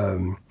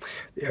 the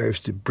areas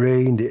of the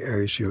brain, the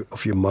areas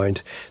of your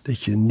mind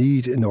that you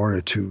need in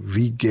order to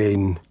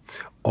regain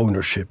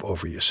ownership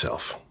over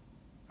yourself.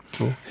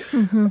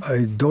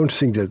 I don't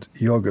think that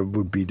yoga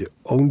would be the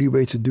only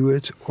way to do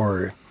it,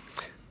 or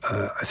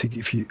I think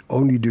if you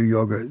only do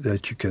yoga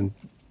that you can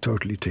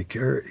totally take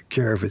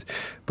care of it.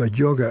 But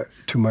yoga,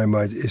 to my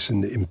mind, is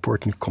an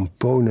important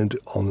component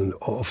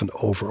of an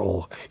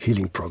overall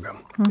healing program.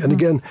 And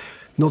again,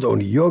 not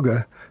only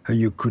yoga,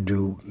 you could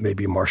do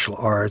maybe martial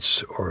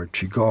arts or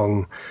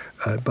qigong,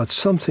 but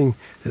something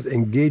that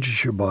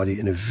engages your body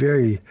in a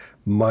very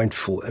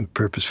mindful and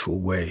purposeful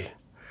way,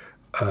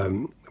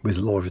 with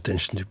a lot of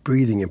attention to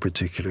breathing in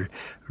particular,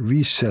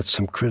 resets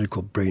some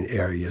critical brain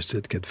areas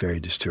that get very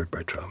disturbed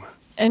by trauma.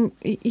 And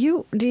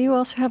do you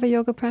also have a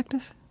yoga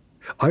practice?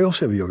 I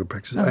also have a yoga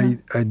practice.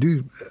 I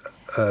do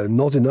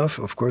Not enough,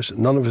 of course.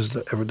 None of us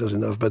ever does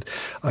enough. But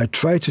I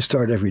try to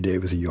start every day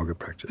with a yoga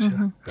practice.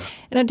 Mm-hmm. Yeah.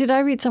 And did I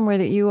read somewhere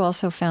that you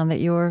also found that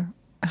your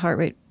heart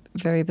rate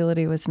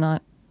variability was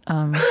not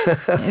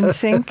in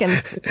sync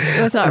and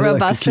it was not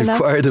robust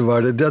enough? I like to keep quiet enough?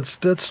 about it.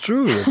 That's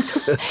true.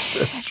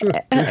 That's true.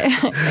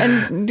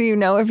 And do you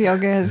know if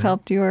yoga has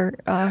helped your...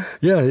 I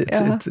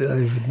have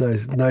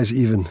a nice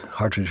even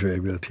heart rate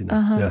variability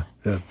now.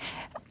 Yeah.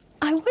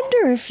 I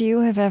wonder if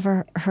you have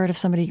ever heard of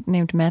somebody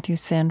named Matthew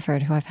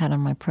Sanford, who I've had on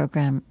my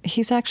program.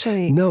 He's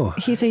actually... No.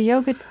 He's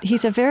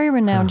a very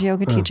renowned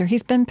yoga teacher.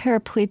 He's been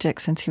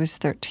paraplegic since he was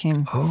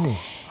 13. Oh.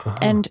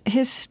 And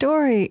his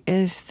story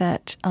is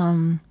that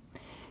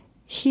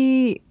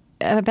he,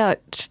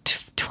 about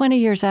 20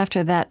 years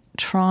after that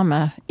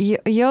trauma,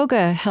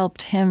 yoga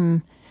helped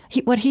him...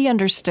 what he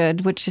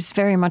understood, which is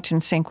very much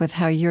in sync with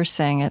how you're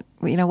saying it,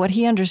 what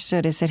he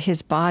understood is that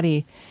his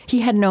body...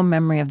 He had no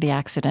memory of the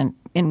accident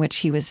in which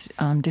he was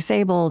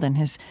disabled, and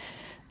his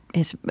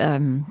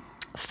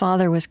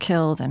father was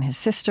killed, and his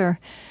sister,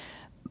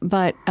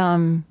 but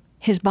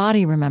his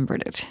body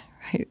remembered it.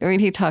 Right? I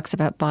mean, he talks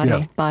about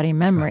body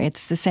memory.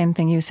 It's the same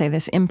thing you say,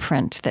 this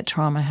imprint that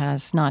trauma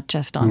has, not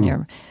just on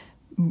your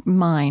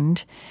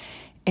mind,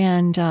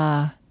 and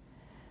the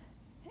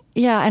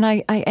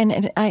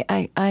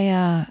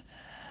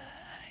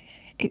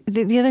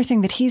other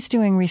thing that he's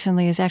doing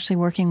recently is actually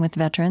working with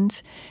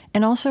veterans,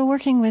 and also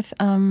working with.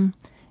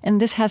 And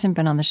this hasn't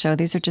been on the show.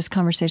 These are just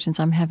conversations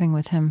I'm having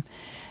with him.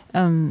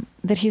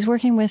 That he's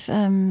working with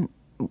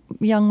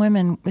young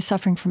women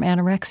suffering from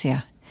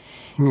anorexia,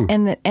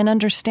 and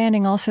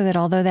understanding also that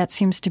although that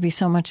seems to be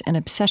so much an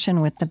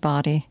obsession with the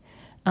body,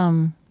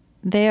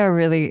 they are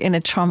really in a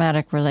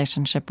traumatic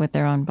relationship with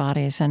their own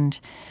bodies. And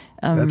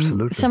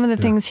absolutely, some of the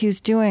things he's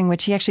doing,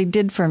 which he actually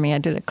did for me, I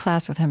did a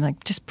class with him,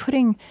 like just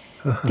putting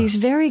these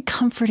very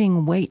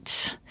comforting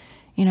weights,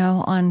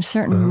 on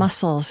certain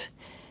muscles.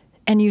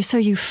 And you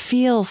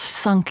feel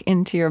sunk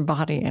into your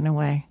body in a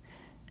way.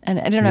 And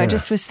I don't know, I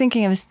just was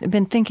thinking, I've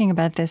been thinking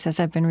about this as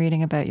I've been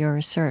reading about your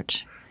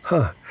research.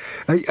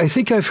 I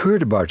think I've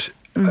heard about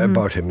him.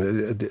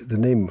 The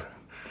name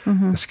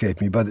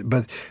escaped me, but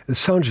it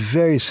sounds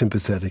very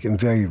sympathetic and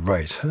very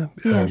right. Huh?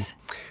 Yes.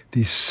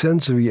 These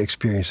sensory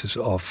experiences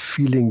of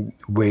feeling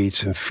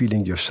weights and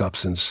feeling your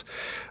substance.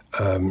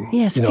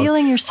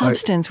 Feeling your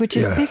substance, which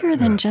is bigger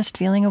than just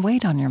feeling a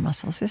weight on your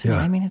muscles, isn't it?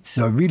 I mean, it's...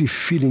 No, really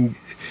feeling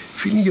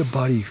your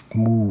body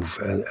move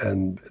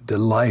and the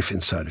life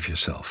inside of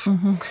yourself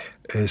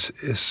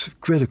is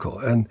critical.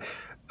 And,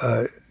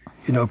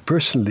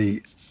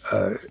 personally,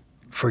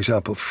 for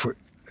example,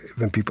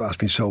 when people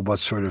ask me, so what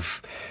sort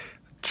of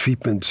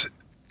treatment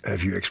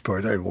have you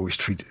explored? I always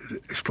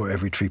explore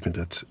every treatment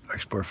that I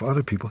explore for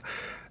other people.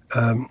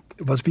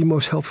 What's been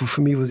most helpful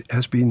for me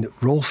has been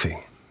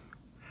Rolfing.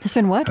 It's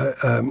been what?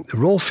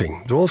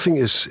 Rolfing. Rolfing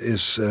is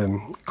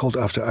called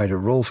after Ida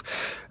Rolf.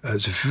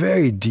 It's a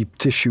very deep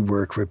tissue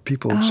work where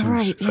people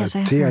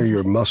tear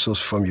your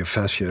muscles from your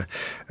fascia.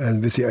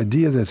 And with the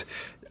idea that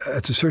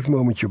at a certain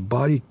moment your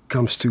body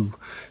comes to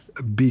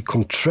be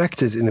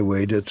contracted in a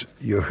way that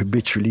you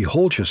habitually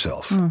hold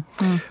yourself.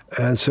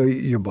 And so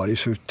your body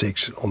sort of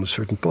takes on a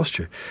certain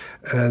posture.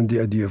 And the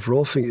idea of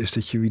Rolfing is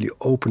that you really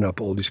open up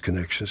all these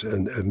connections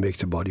and make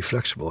the body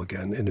flexible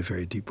again in a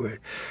very deep way.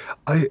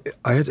 I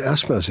had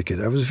asthma as a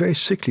kid. I was very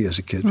sickly as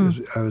a kid.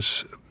 I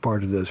was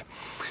part of the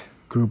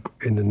group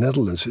in the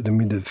Netherlands. I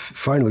mean, the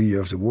final year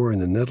of the war in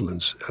the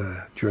Netherlands,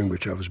 during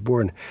which I was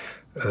born,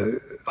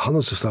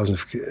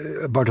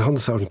 about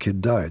 100,000 kids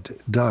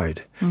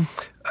died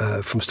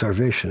from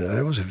starvation. And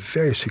I was a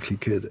very sickly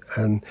kid.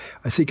 And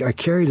I think I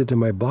carried it in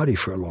my body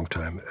for a long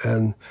time.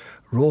 And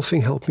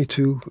Rolfing helped me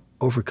to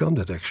overcome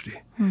that, actually.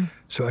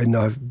 So I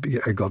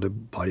got a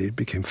body that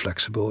became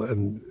flexible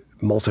and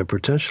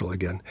multi-potential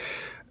again.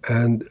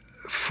 And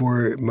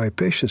for my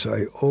patients,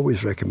 I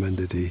always recommend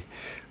that they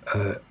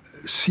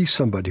see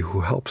somebody who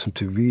helps them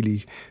to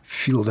really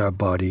feel their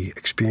body,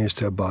 experience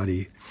their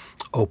body,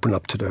 open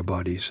up to their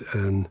bodies.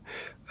 And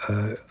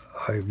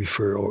I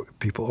refer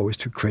people always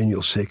to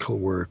cranial sacral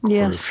work or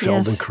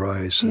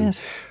Feldenkrais. And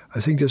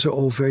I think those are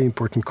all very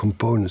important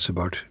components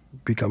about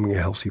becoming a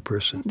healthy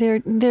person. They're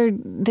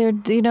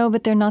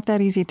but they're not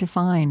that easy to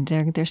find.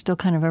 They're still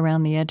kind of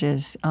around the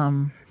edges.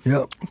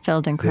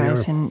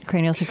 Feldenkrais and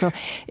cranial sacral.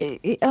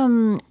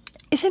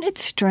 Isn't it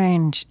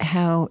strange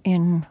how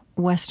in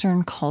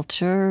Western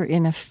culture,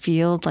 in a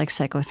field like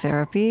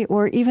psychotherapy,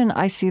 or even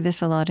I see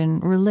this a lot in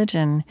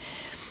religion,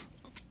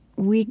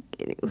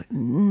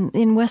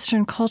 in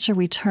Western culture,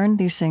 we turned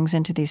these things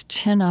into these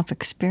chin-up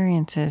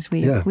experiences.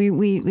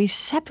 We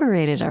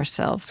separated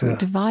ourselves. We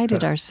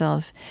divided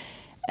ourselves.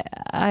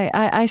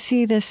 I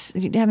see this.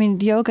 I mean,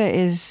 yoga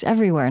is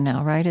everywhere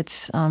now, right?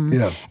 It's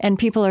and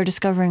people are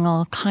discovering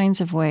all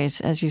kinds of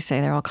ways, as you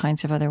say. There are all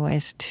kinds of other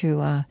ways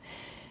to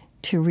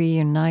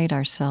reunite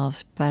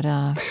ourselves. But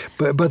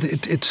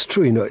it's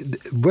true.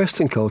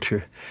 Western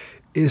culture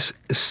is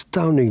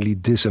astoundingly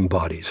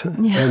disembodied,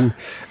 and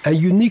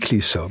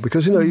uniquely so.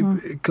 Because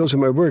because of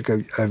my work,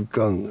 I've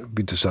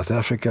been to South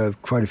Africa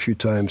quite a few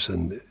times,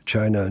 and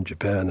China, and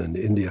Japan, and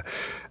India,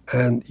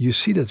 and you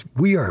see that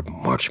we are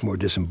much more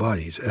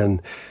disembodied.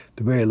 And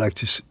the way I like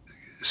to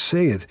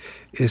say it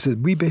is that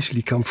we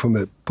basically come from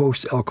a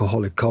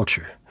post-alcoholic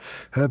culture.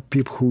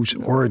 People whose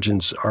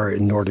origins are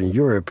in Northern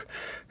Europe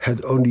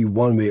had only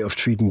one way of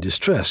treating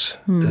distress,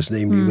 as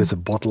namely with a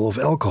bottle of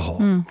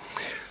alcohol.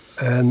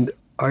 And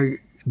our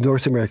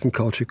North American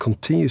culture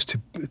continues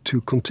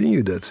to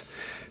continue that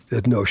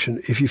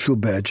notion. If you feel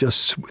bad,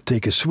 just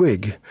take a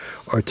swig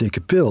or take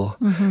a pill.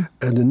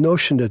 And the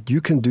notion that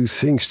you can do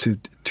things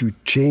to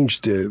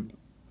change the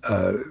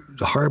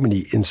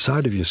harmony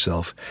inside of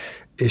yourself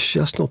is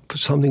just not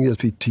something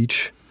that we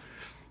teach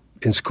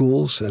in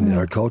schools and in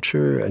our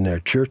culture and our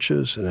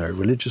churches and our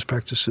religious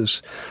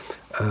practices.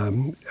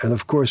 And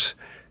of course,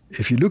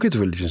 if you look at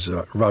religions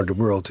around the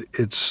world,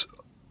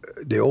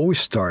 they always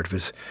start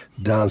with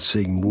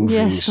dancing,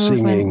 moving,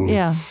 singing,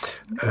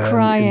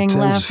 crying,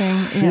 laughing,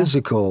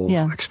 physical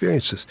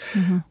experiences.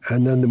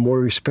 And then the more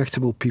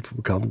respectable people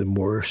become, the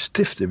more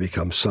stiff they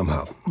become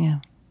somehow. Yeah.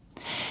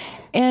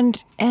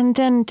 And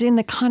then in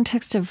the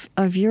context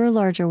of your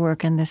larger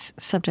work and this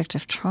subject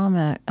of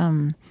trauma,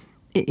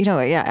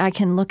 I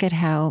can look at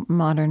how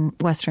modern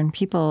Western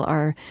people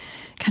are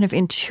kind of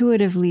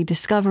intuitively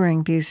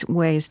discovering these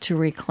ways to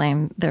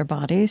reclaim their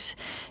bodies,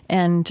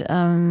 and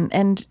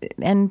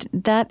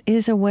that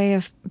is a way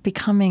of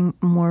becoming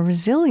more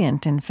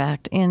resilient. In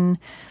fact, in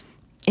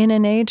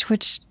an age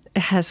which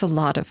has a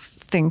lot of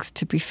things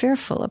to be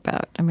fearful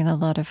about. I mean, a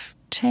lot of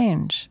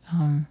change.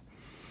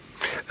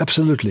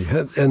 Absolutely,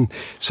 and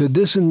so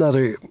this is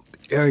another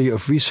area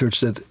of research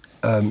that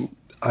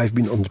I've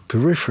been on the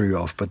periphery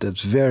of, but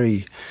that's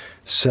very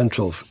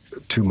central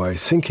to my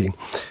thinking.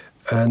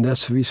 And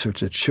that's research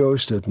that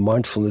shows that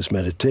mindfulness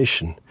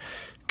meditation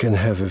can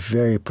have a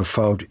very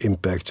profound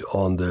impact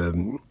on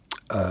the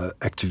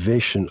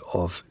activation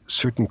of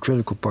certain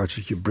critical parts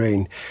of your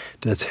brain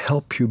that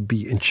help you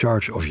be in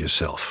charge of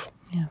yourself.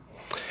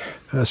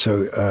 Yeah.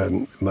 So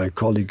my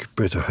colleague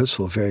Britta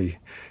Hussel, a very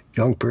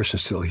young person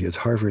still here at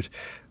Harvard,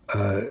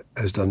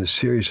 has done a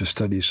series of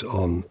studies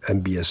on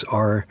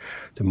MBSR,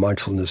 the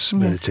mindfulness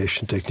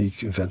meditation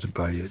technique invented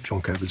by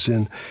John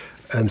Kabat-Zinn,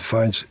 and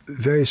finds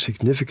very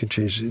significant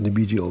changes in the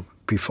medial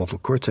prefrontal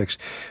cortex,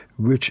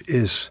 which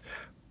is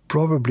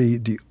probably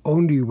the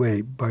only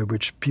way by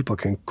which people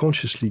can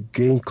consciously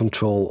gain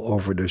control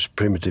over those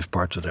primitive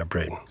parts of their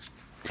brain.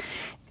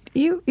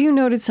 You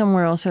noted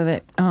somewhere also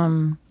that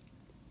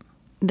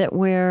that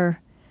where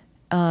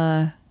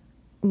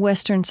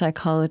Western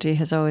psychology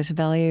has always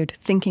valued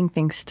thinking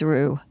things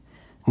through.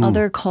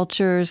 Other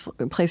cultures,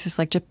 places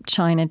like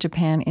China,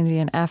 Japan,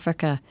 India, and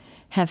Africa,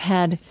 have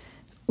had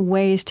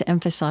ways to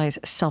emphasize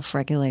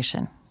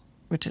self-regulation,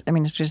 which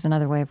is just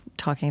another way of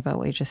talking about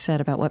what you just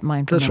said about what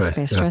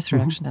mindfulness-based stress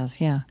reduction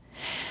does. Yeah.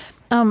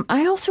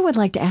 I also would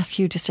like to ask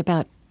you just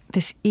about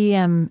this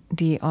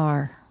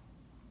EMDR.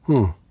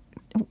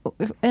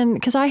 And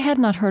because I had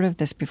not heard of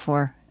this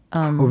before.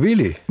 Oh,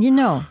 really?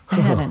 I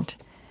hadn't.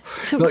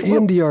 So,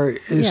 EMDR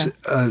is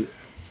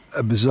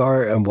a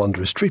bizarre and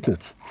wondrous treatment.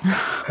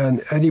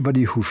 And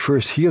anybody who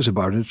first hears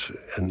about it,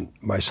 and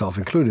myself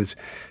included,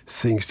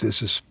 thinks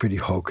this is pretty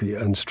hokey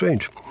and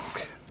strange.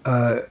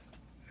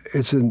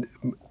 It's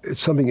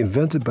something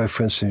invented by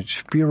Francis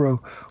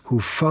Shapiro, who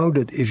found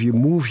that if you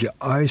move your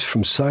eyes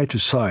from side to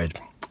side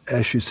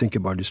as you think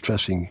about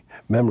distressing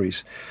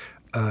memories,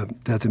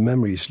 that the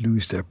memories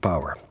lose their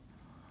power.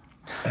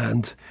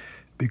 And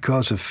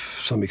because of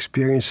some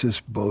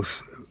experiences,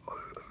 both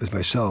with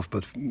myself,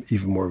 but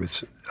even more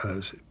with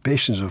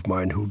patients of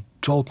mine who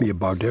told me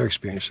about their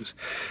experiences,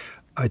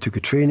 I took a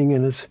training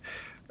in it.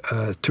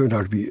 Turned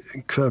out to be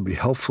incredibly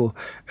helpful.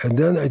 And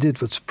then I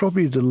did what's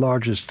probably the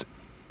largest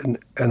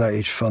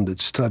NIH-funded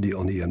study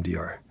on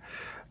EMDR.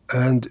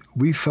 And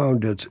we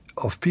found that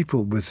of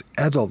people with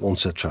adult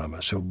onset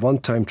trauma, so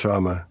one-time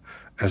trauma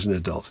as an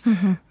adult,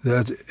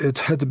 that it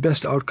had the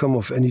best outcome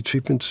of any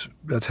treatment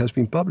that has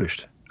been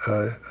published.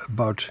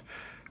 About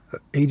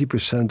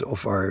 80%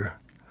 of our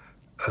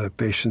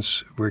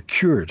patients were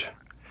cured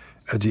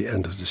at the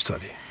end of the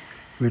study,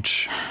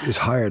 which is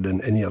higher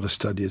than any other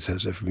study that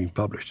has ever been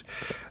published.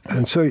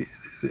 And so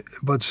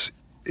what's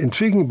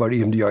intriguing about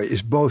EMDR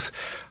is both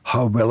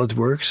how well it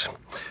works,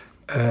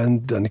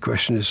 and then the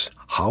question is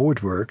how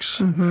it works,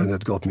 and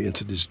that got me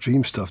into this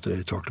dream stuff that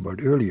I talked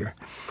about earlier,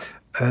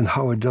 and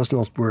how it does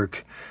not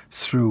work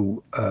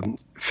through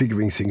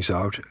figuring things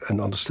out and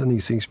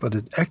understanding things, but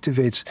it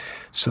activates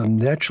some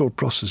natural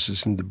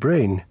processes in the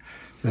brain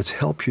that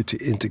help you to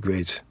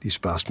integrate these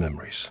past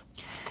memories.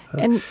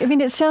 And I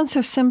mean, it sounds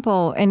so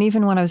simple. And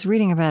even when I was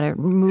reading about it,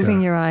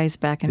 moving your eyes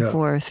back and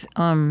forth.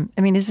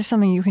 Is this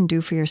something you can do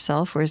for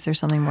yourself, or is there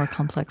something more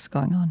complex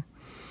going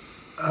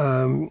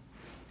on?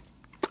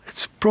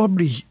 It's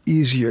probably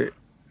easier.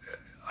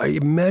 I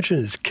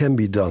imagine it can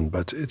be done,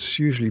 but it's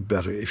usually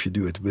better if you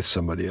do it with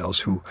somebody else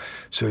who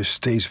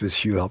stays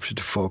with you, helps you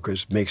to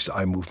focus, makes the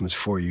eye movements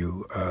for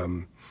you.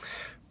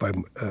 by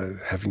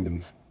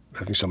having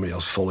somebody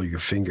else follow your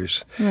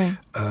fingers. Right.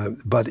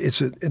 But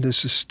it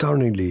is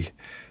astoundingly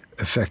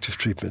effective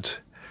treatment.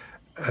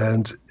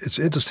 And it's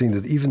interesting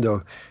that even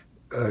though,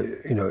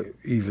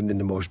 even in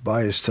the most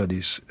biased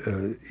studies,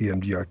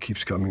 EMDR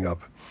keeps coming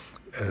up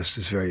as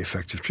this very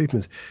effective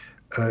treatment,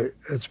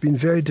 it's been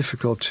very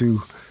difficult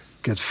to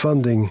get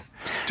funding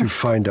to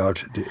find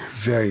out the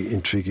very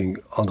intriguing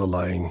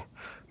underlying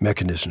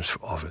mechanisms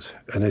of it.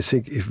 And I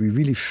think if we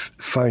really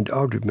find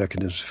out the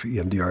mechanisms for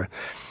EMDR,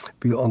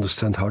 we'll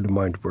understand how the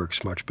mind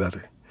works much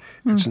better.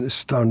 It's an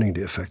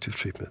astoundingly effective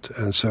treatment.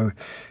 And so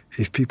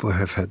if people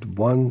have had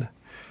one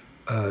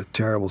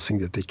terrible thing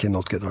that they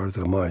cannot get out of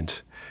their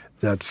mind,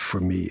 that for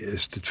me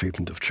is the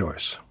treatment of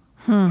choice.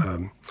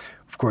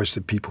 Of course,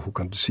 the people who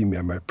come to see me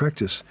in my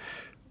practice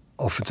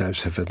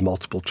oftentimes have had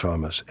multiple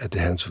traumas at the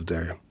hands of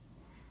their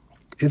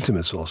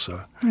intimates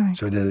also. Right.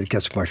 So then it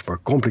gets much more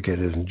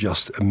complicated than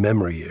just a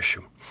memory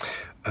issue.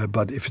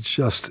 But if it's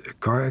just a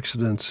car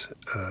accident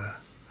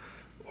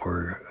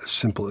or a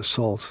simple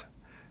assault,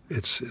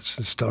 it's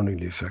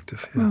astoundingly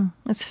effective. Yeah.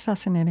 That's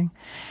fascinating.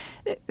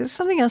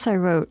 Something else I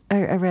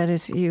read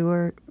is you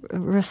were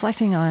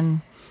reflecting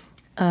on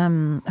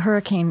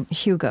Hurricane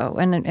Hugo,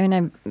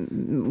 and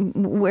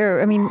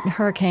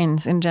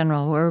hurricanes in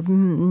general were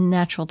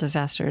natural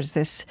disasters.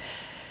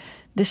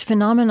 This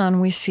phenomenon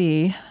we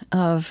see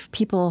of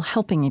people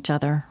helping each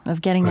other,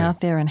 of getting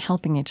out there and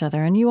helping each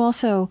other. And you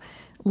also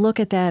look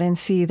at that and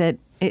see that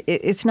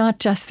it's not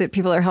just that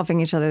people are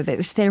helping each other,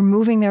 they're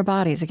moving their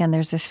bodies. Again,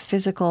 there's this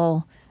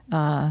physical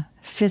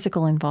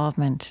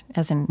involvement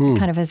as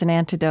kind of as an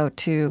antidote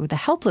to the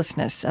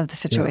helplessness of the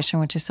situation,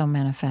 which is so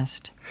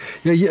manifest.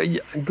 Yeah,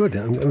 good.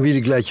 I'm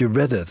really glad you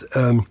read it.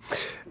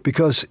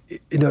 Because,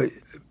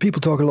 people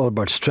talk a lot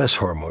about stress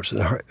hormones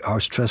and how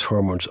stress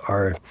hormones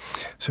are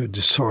sort of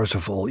the source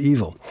of all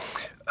evil.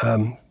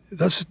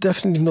 That's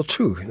definitely not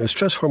true.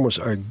 Stress hormones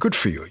are good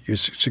for you. You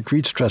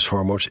secrete stress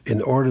hormones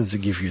in order to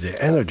give you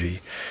the energy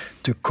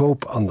to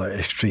cope under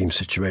extreme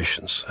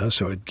situations.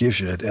 So it gives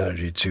you that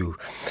energy to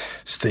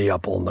stay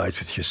up all night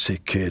with your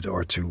sick kid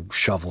or to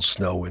shovel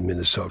snow in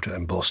Minnesota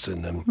and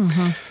Boston and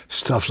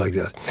stuff like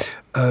that.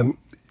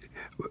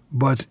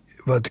 But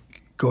what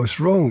goes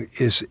wrong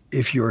is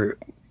if you're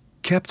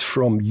kept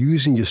from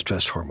using your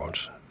stress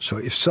hormones. So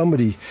if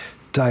somebody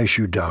ties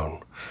you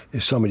down,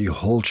 if somebody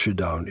holds you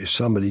down, if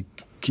somebody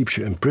keeps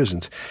you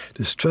imprisoned,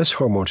 the stress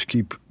hormones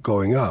keep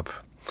going up,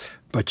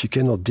 but you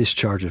cannot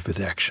discharge it with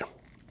action.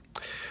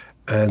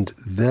 And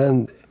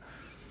then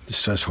the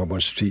stress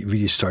hormones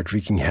really start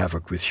wreaking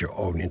havoc with your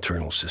own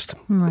internal system.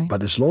 Right.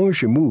 But as long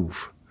as you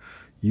move,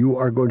 you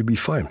are going to be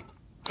fine.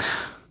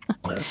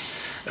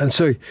 And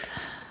so,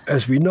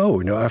 as we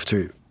know,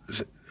 after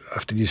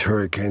these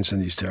hurricanes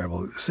and these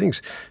terrible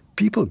things,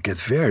 people get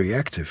very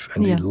active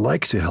and they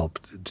like to help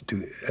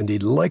and they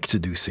like to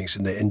do things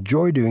and they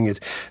enjoy doing it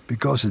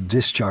because it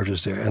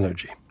discharges their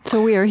energy.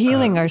 So we are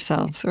healing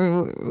ourselves,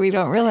 or we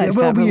don't realize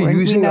that. But we're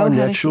using our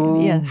how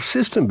natural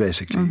system,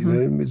 basically.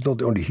 It's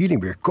not only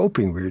healing, we're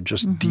coping. We're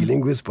just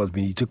dealing with what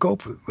we need to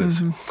cope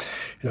with.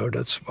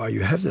 That's why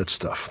you have that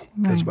stuff.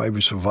 Right. That's why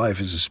we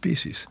survive as a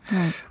species.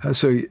 Right.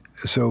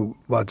 So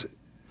what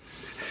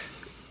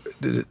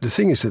the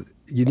thing is that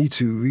you need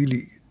to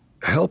really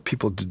help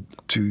people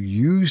to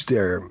use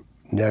their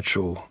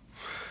natural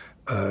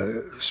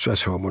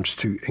stress hormones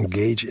to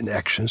engage in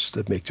actions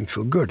that make them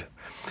feel good.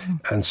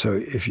 And so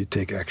if you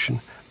take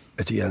action,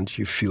 at the end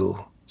you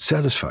feel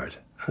satisfied.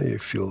 You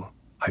feel,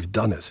 I've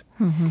done it.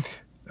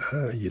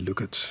 You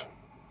look at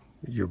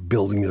your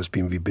building that's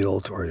been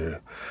rebuilt,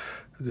 or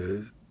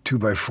the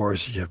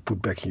 2x4s that you have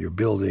put back in your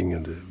building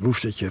and the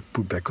roof that you have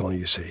put back on,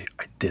 you say,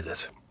 I did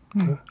it.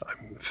 I'm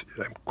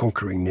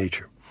conquering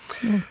nature.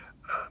 And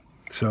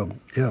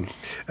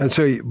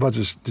so what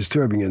was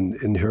disturbing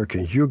in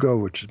Hurricane Hugo,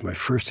 which is my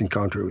first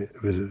encounter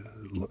with it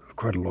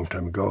quite a long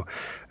time ago,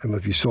 and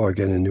what we saw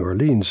again in New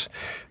Orleans,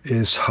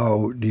 is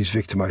how these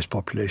victimized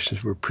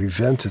populations were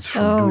prevented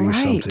from doing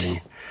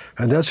something.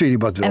 And that's really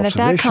what the observation was.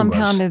 And that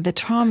compounded the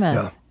trauma.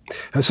 Yeah.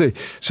 And so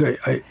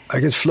I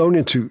get flown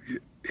into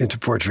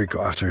Puerto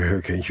Rico after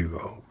Hurricane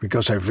Hugo,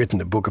 because I've written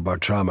a book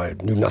about trauma. I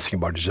knew nothing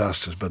about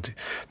disasters, but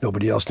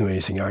nobody else knew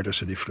anything either,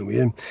 so they flew me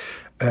in.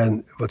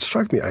 And what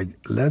struck me, I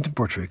landed in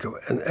Puerto Rico,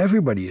 and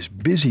everybody is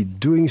busy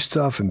doing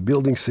stuff and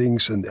building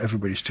things, and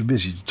everybody's too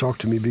busy to talk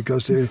to me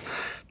because they're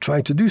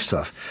trying to do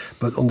stuff.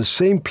 But on the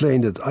same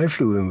plane that I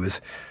flew in with,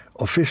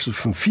 officials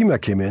from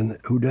FEMA came in,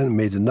 who then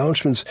made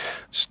announcements,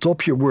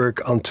 stop your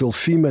work until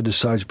FEMA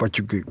decides what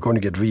you're going to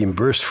get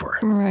reimbursed for.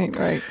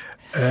 Right.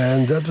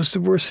 And that was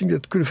the worst thing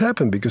that could have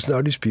happened, because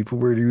now these people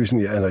were using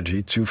the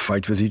energy to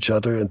fight with each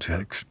other and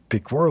to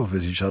pick quarrels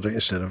with each other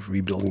instead of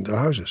rebuilding their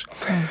houses.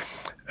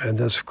 And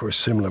that's, of course,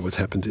 similar what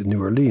happened in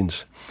New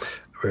Orleans,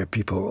 where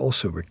people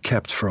also were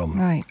kept from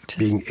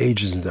being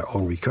agents in their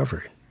own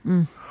recovery.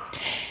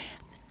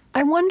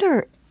 I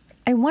wonder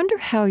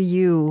how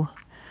you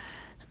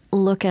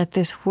look at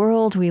this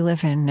world we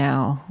live in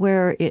now,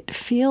 where it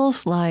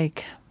feels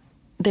like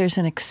there's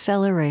an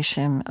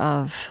acceleration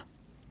of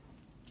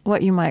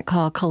what you might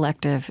call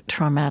collective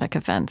traumatic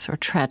events or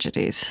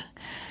tragedies,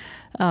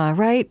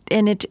 right?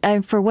 And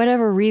for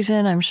whatever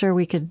reason, I'm sure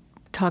we could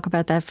talk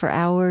about that for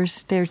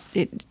hours.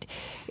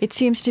 It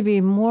seems to be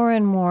more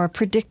and more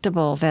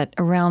predictable that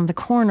around the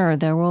corner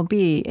there will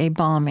be a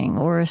bombing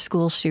or a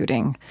school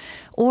shooting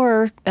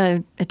or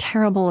a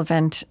terrible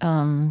event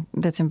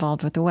that's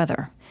involved with the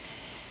weather.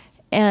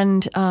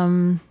 And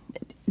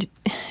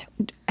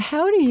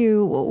how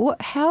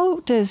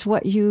does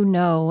what you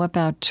know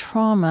about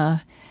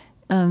trauma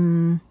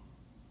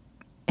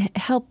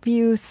help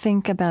you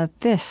think about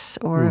this?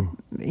 Or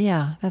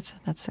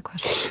that's the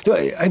question. No,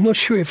 I'm not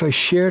sure if I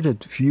share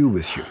that view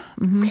with you.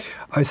 Mm-hmm.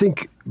 I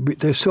think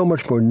there's so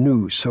much more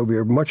news, so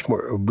we're much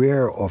more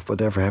aware of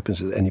whatever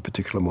happens at any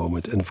particular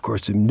moment. And of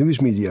course, the news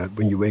media,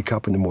 when you wake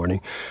up in the morning,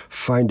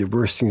 find the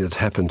worst thing that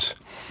happened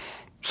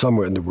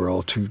somewhere in the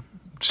world to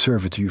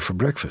serve it to you for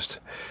breakfast.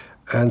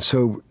 And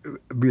so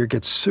we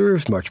get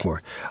served much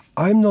more.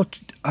 I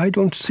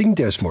don't think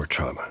there's more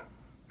trauma.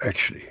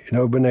 Actually,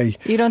 when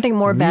you don't think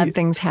more bad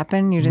things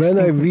happen. You just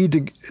I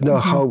read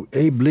how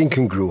Abe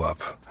Lincoln grew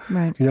up.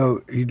 Right.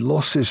 He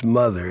lost his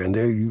mother, and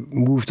they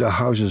moved their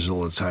houses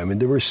all the time, and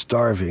they were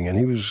starving, and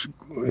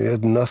he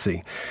had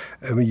nothing.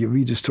 I mean, you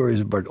read the stories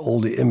about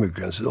all the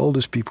immigrants and all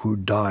these people who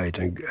died,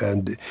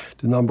 and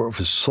the number of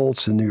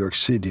assaults in New York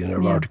City and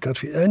around the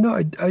country. And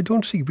I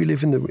don't think we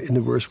live in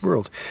the worst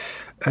world,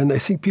 and I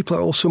think people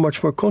are also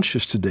much more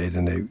conscious today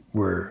than they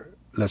were,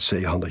 let's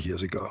say, 100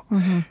 years ago.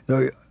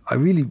 Mm-hmm. I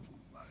really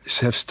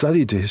have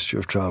studied the history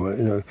of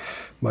trauma.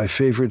 My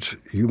favorite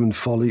human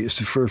folly is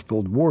the First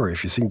World War.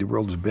 If you think the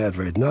world is bad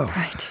right now,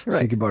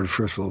 think about the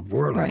First World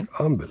War,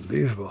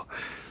 unbelievable.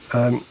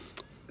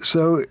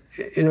 So,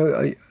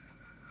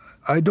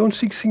 I don't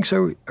think things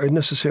are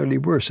necessarily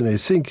worse. And I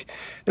think,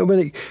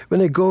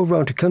 when I go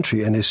around the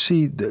country and I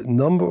see the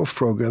number of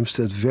programs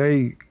that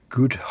very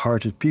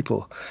good-hearted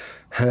people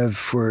have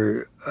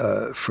for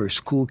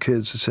school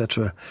kids,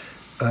 etc.,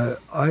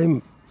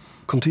 I'm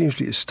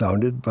continuously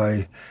astounded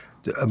by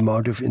the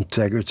amount of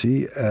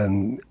integrity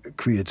and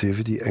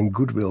creativity and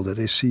goodwill that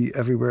I see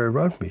everywhere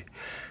around me.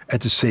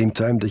 At the same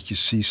time that you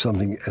see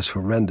something as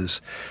horrendous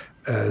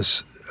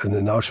as an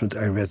announcement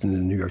I read in the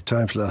New York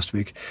Times last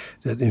week,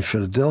 that in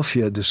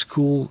Philadelphia, the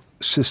school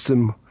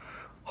system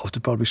of the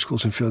public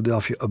schools in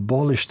Philadelphia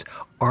abolished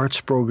arts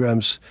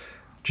programs,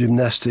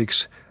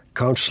 gymnastics,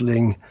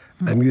 counseling,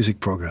 and music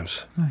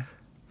programs.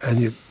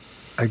 And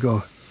I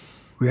go,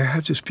 where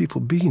have these people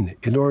been?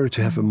 In order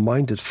to have a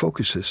mind that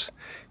focuses,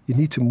 you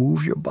need to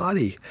move your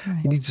body.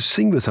 You need to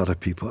sing with other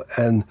people.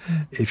 And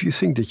if you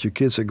think that your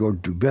kids are going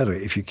to do better,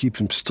 if you keep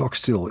them stock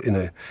still in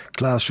a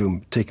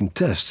classroom taking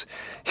tests,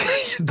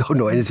 you don't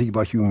know anything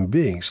about human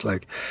beings.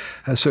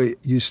 And so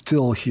you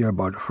still hear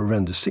about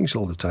horrendous things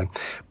all the time.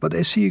 But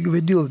I see a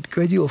great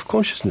deal of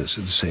consciousness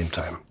at the same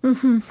time.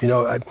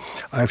 Mm-hmm.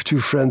 I have two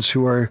friends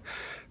who are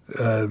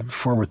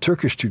former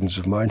Turkish students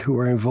of mine who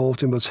are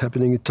involved in what's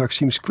happening at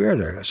Taksim Square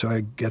there. So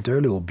I get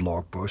their little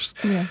blog post.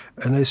 Yeah.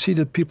 And I see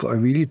that people are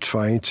really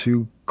trying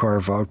to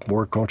carve out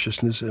more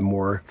consciousness and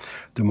more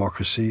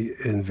democracy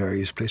in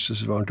various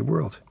places around the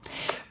world.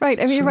 Right.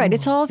 I mean, you're right.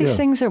 It's all these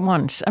things at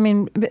once. I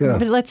mean,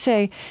 but let's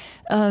say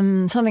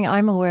something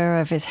I'm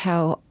aware of is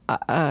how...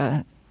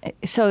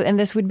 and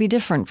this would be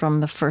different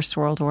from the First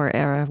World War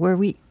era, where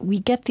we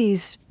get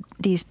these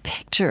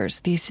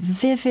pictures, these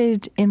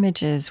vivid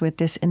images with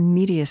this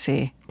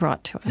immediacy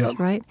brought to us,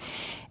 right?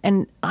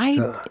 And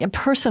I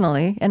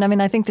personally, and I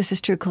mean, I think this is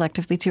true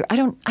collectively too. I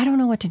don't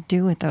know what to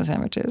do with those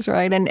images,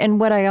 right? And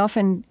what I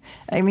often,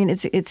 I mean,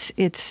 it's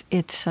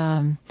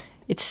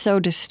so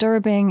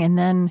disturbing, and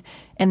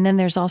then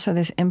there's also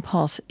this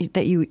impulse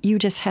that you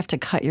just have to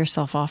cut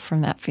yourself off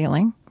from that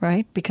feeling,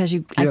 right? Because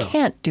I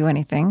can't do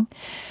anything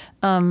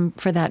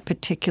for that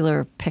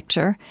particular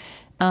picture,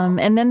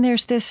 and then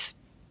there's this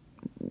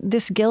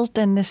guilt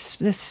and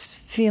this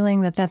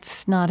feeling that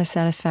that's not a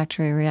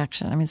satisfactory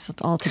reaction. I mean, it's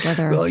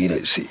altogether... Well,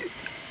 see,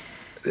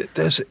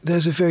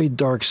 there's a very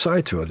dark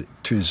side to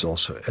this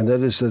also, and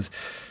that is that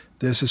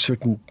there's a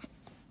certain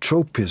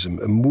tropism,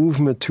 a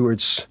movement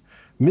towards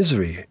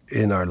misery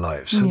in our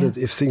lives, so that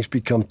if things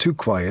become too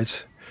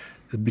quiet,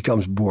 it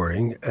becomes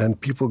boring, and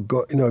people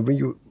go... when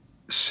you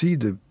see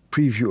the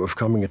preview of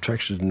coming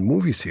attractions in the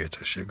movie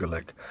theaters, you go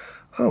like,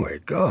 oh my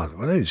God,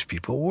 what are these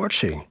people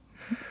watching?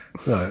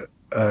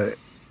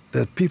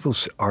 That people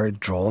are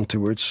drawn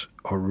towards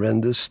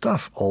horrendous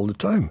stuff all the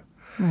time.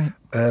 Right.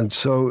 And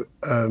so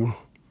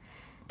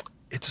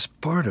it is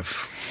part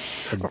of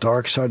a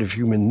dark side of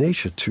human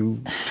nature to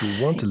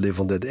want to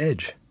live on that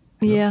edge.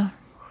 Yeah.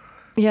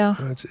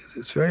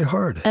 It's very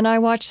hard. And I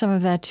watch some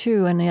of that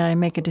too, and I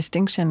make a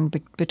distinction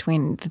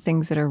between the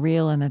things that are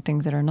real and the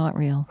things that are not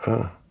real.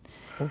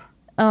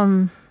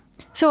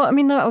 So, I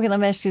mean, okay, let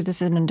me ask you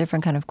this in a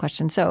different kind of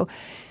question. So,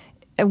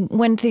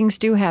 when things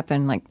do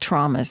happen, like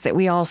traumas that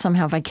we all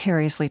somehow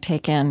vicariously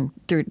take in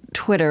through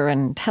Twitter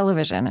and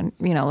television, and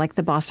like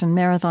the Boston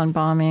Marathon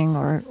bombing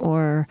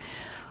or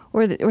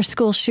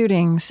school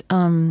shootings,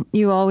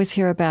 you always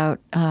hear about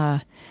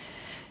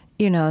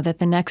that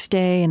the next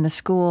day in the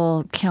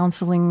school,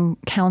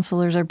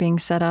 counselors are being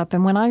set up.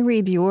 And when I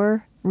read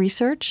your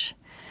research,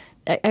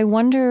 I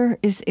wonder,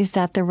 is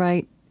that the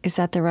right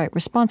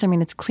response? I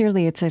mean,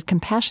 it's a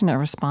compassionate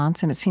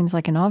response, and it seems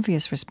like an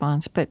obvious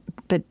response. But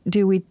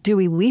do we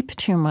leap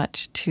too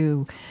much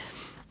to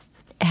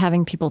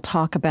having people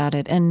talk about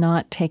it and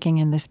not taking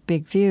in this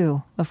big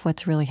view of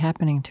what's really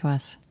happening to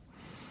us?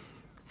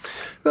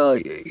 Well,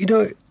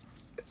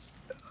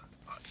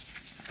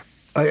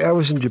 I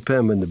was in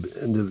Japan when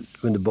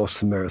the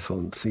Boston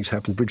Marathon things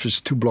happened, which was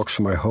 2 blocks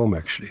from my home,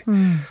 actually.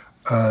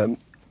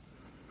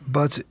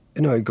 But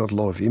I got a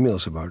lot of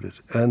emails about it,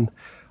 and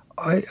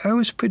I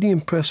was pretty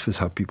impressed with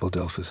how people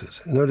dealt with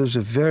it. There's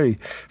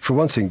for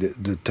one thing,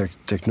 the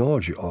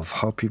technology of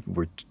how people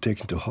were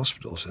taken to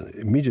hospitals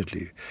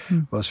immediately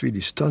was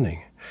really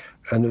stunning.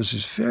 And there was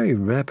this very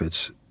rapid,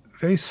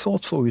 very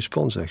thoughtful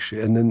response,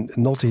 actually, and then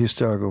not a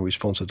hysterical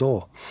response at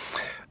all.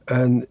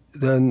 And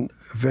then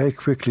very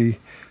quickly,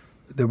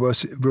 there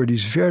were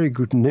these very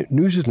good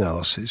news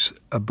analyses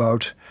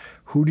about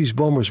who these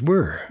bombers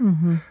were.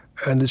 Mm-hmm.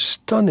 And a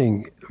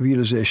stunning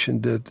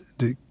realization that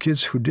the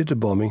kids who did the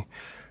bombing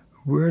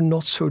were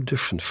not so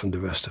different from the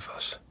rest of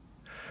us.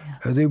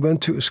 Yeah. They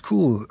went to a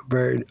school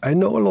where I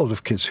know a lot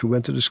of kids who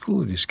went to the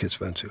school these kids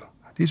went to.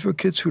 These were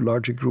kids who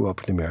largely grew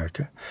up in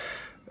America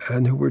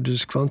and who were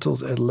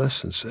disgruntled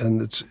adolescents.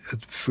 And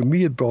for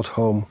me, it brought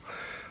home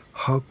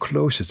how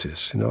close it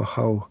is,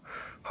 how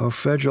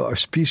fragile our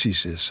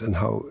species is, and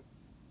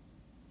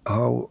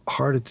how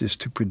hard it is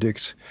to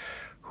predict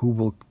who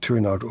will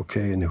turn out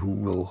okay and who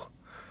will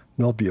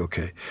not be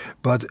okay.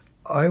 But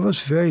I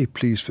was very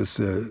pleased with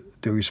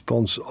the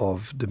response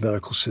of the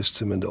medical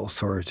system and the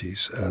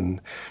authorities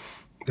and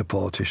the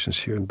politicians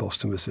here in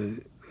Boston with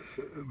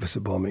the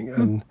bombing.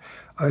 And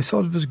I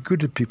thought it was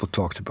good that people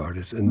talked about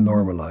it and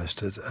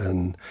normalized it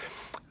and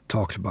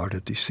talked about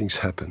it. These things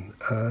happen.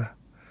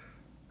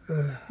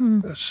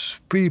 That's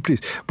pretty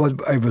pleased.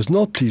 What I was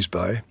not pleased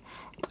by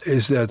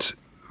is that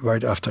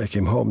right after I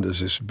came home,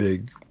 there's this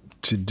big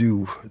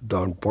to-do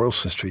down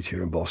Boylston Street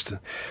here in Boston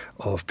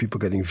of people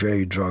getting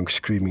very drunk,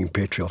 screaming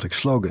patriotic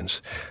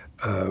slogans,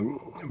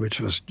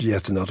 which was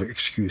yet another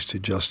excuse to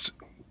just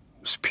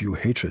spew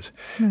hatred,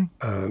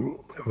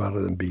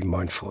 rather than being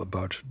mindful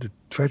about the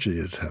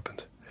tragedy that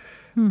happened.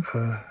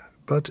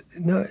 But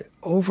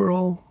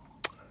overall,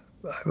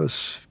 I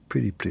was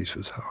pretty pleased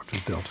with how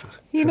it dealt with.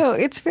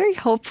 It's very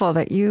hopeful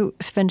that you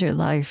spend your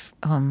life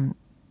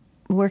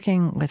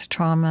working with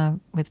trauma,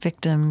 with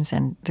victims,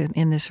 and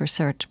in this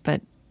research,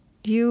 but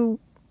you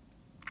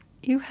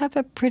have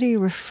a pretty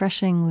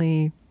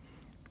refreshingly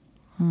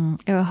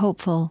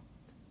hopeful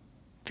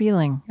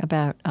feeling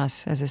about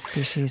us as a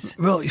species.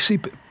 Well, you see,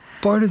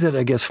 part of that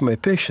I get from my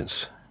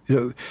patients.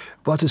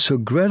 What is so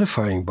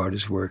gratifying about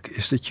this work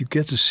is that you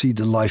get to see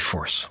the life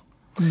force.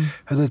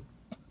 And that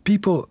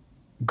people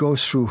go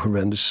through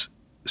horrendous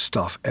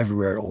stuff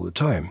everywhere all the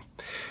time.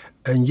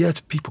 And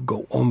yet people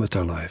go on with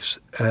their lives.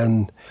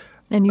 And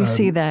you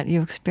see that,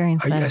 you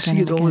experience that. I see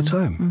it all the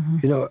time.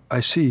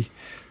 I see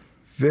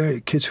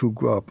kids who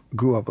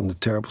grew up under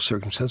terrible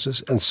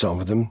circumstances, and some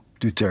of them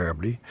do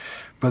terribly.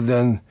 But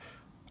then,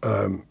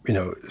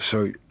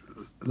 so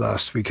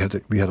last week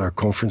we had our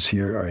conference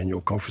here, our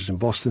annual conference in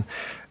Boston,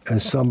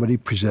 and somebody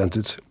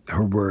presented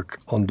her work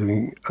on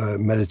doing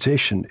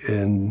meditation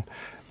in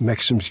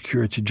maximum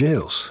security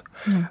jails.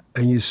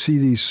 And you see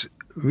these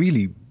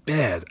really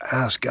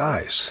bad-ass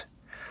guys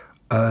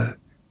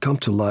come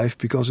to life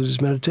because of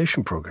this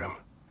meditation program.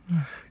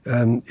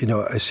 And,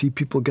 I see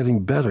people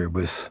getting better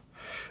with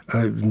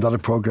another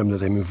program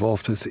that I'm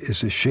involved with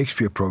is a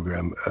Shakespeare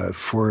program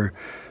for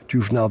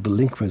juvenile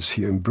delinquents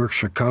here in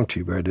Berkshire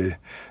County, where the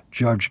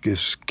judge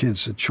gives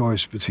kids a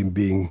choice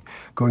between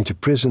going to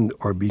prison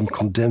or being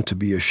condemned to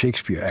be a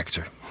Shakespeare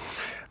actor.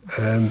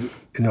 And,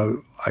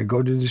 I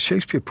go to the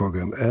Shakespeare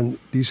program, and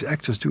these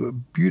actors do a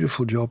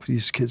beautiful job with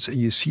these kids, and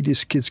you see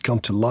these kids come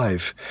to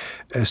life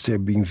as they're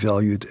being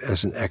valued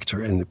as an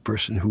actor and a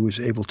person who is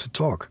able to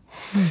talk.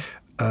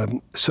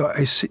 So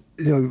I see,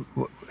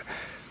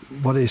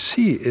 what I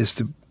see is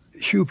the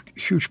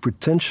huge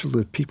potential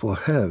that people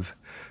have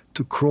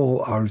to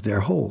crawl out of their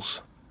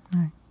holes.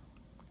 Right.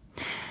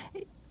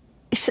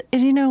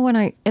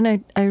 When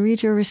I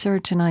read your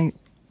research and I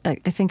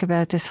think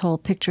about this whole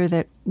picture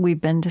that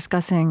we've been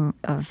discussing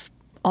of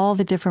all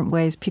the different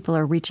ways people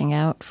are reaching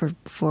out for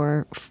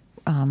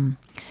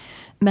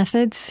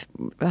methods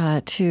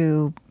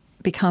to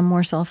become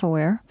more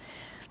self-aware.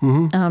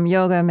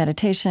 Yoga,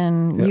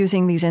 meditation,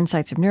 using these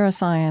insights of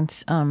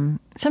neuroscience.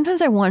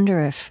 Sometimes I wonder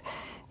if,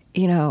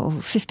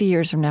 50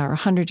 years from now or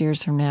 100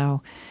 years from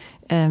now,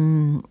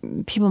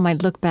 people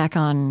might look back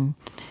on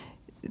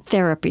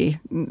therapy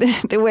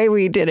the way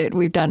we did it.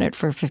 We've done it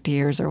for 50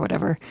 years or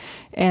whatever,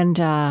 and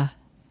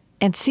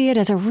see it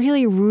as a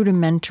really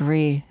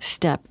rudimentary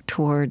step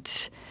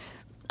towards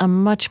a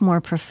much more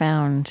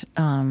profound,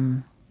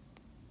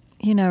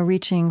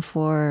 reaching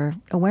for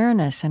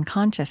awareness and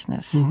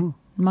consciousness.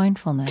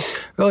 Mindfulness.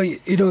 Well, I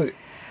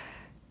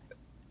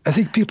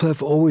think people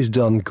have always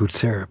done good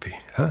therapy.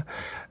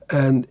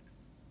 And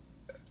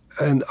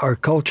And our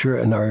culture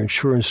and our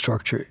insurance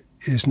structure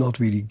is not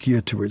really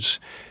geared towards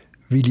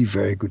really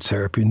very good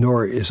therapy,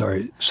 nor is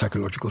our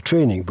psychological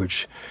training,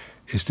 which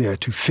is there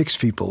to fix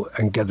people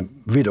and get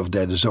rid of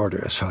their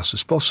disorder as fast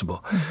as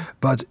possible. Mm-hmm.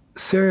 But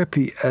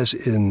therapy, as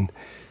in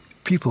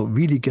people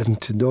really getting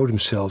to know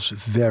themselves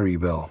very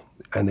well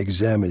and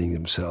examining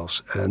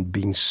themselves and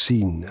being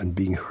seen and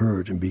being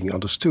heard and being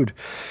understood,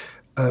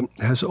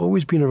 has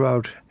always been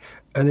around,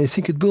 and I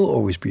think it will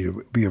always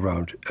be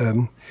around.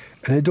 And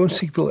I don't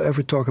think we'll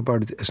ever talk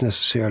about it as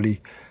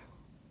necessarily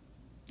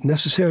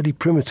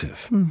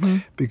primitive, mm-hmm.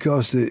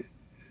 because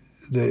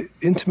the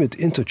intimate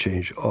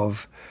interchange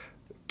of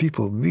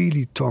people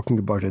really talking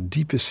about their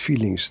deepest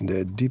feelings and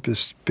their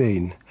deepest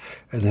pain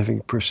and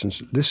having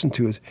persons listen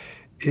to it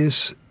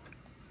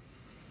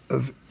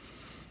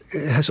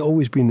it has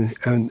always been,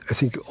 and I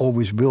think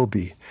always will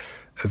be,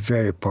 a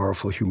very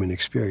powerful human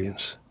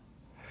experience.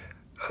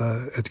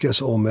 It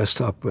gets all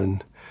messed up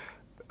when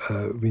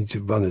we need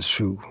to run it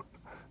through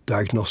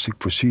diagnostic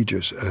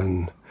procedures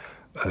and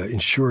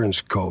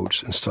insurance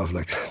codes and stuff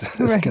like that.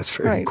 Right, it gets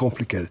very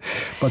complicated.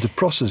 But the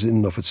process in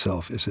and of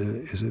itself is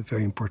a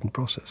very important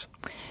process.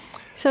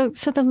 So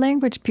the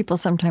language people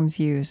sometimes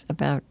use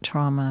about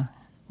trauma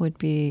would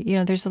be,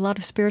 there's a lot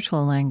of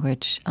spiritual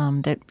language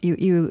that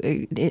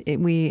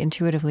we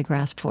intuitively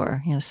grasp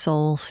for,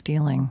 soul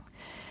stealing.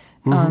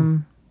 Mm-hmm.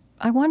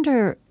 I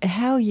wonder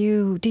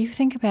do you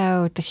think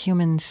about the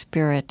human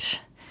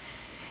spirit?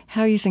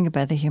 How you think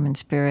about the human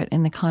spirit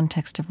in the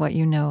context of what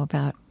you know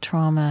about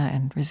trauma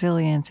and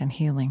resilience and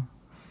healing?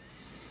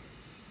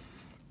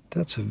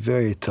 That's a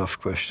very tough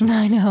question.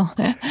 I know.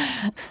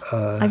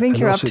 I think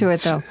you're up to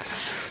it, though.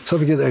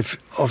 Something that I've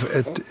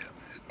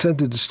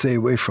tended to stay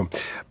away from.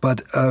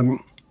 But,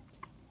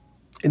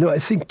 I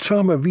think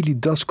trauma really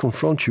does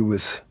confront you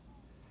with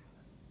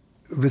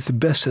the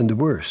best and the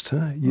worst.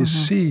 Huh? You mm-hmm.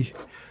 see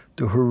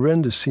the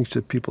horrendous things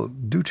that people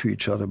do to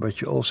each other,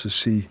 but you also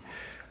see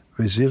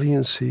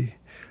resiliency,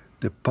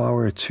 the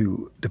power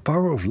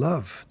of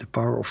love, the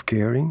power of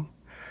caring,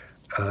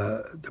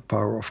 the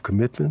power of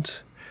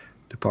commitment,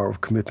 the power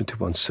of commitment to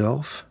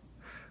oneself,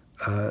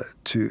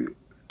 to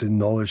the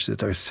knowledge that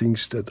there are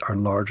things that are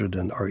larger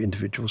than our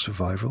individual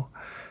survival.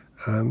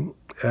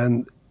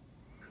 And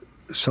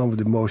some of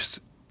the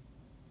most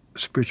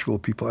spiritual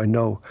people I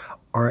know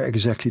are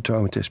exactly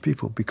traumatized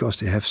people because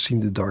they have seen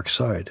the dark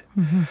side.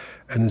 Mm-hmm.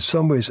 And in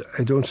some ways,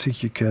 I don't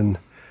think you can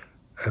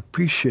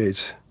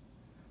appreciate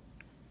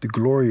the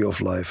glory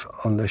of life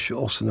unless you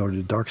also know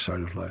the dark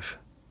side of life.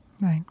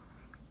 Right.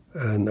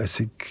 And I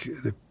think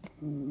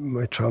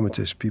my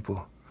traumatized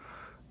people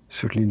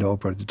certainly know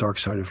about the dark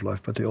side of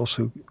life, but they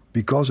also,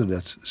 because of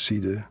that, see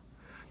the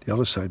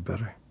other side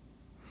better.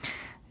 I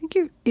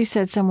think you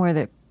said somewhere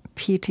that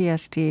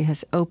PTSD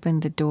has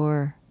opened the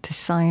door to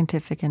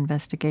scientific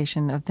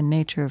investigation of the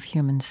nature of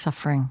human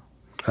suffering.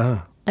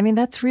 Ah. I mean,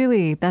 that's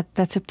really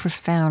that's a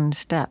profound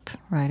step,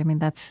 right? I mean,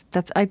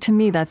 to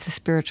me that's a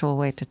spiritual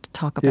way to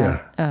talk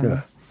about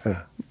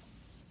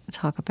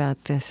talk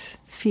about this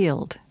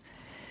field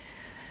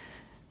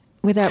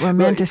without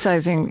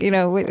romanticizing,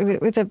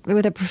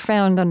 with a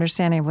profound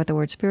understanding of what the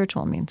word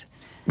spiritual means.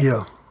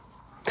 Yeah.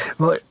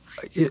 Well,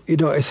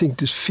 I think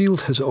this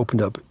field has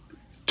opened up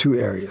two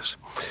areas.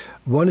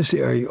 One is the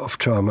area of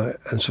trauma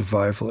and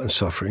survival and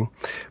suffering,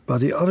 but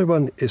the other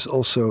one is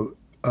also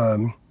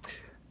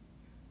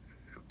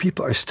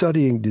people are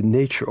studying the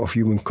nature of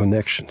human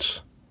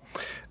connections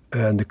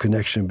and the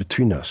connection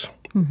between us,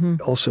 mm-hmm.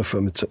 also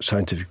from a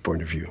scientific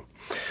point of view.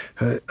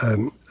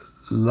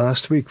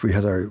 Last week we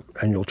had our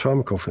annual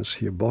trauma conference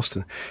here in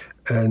Boston,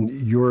 and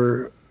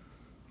your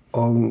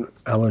own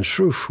Alan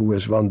Shroof, who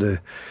has run the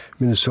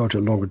Minnesota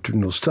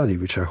longitudinal study,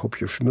 which I hope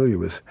you're familiar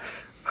with,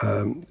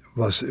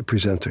 was a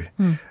presenter.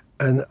 Mm.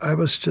 And I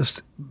was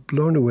just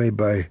blown away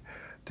by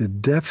the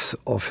depth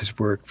of his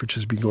work, which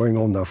has been going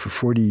on now for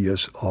 40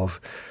 years, of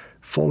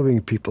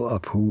following people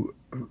up who,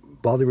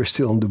 while they were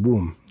still in the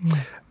womb,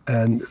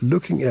 and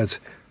looking at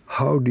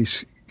how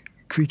these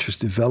creatures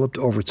developed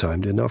over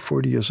time. They're now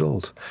 40 years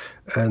old,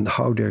 and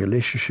how their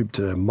relationship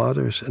to their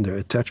mothers and their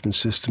attachment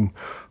system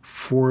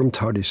formed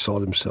how they saw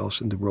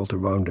themselves in the world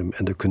around them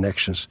and their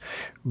connections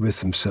with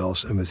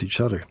themselves and with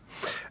each other.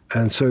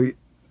 And so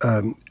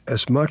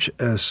as much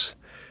as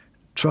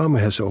trauma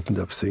has opened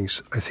up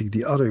things, I think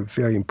the other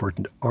very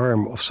important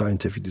arm of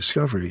scientific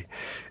discovery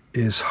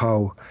is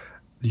how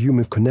the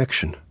human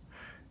connection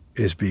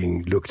is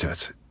being looked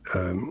at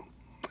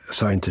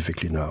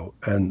scientifically now,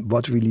 and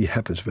what really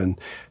happens when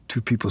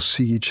two people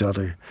see each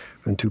other,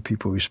 when two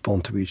people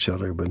respond to each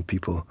other, when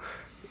people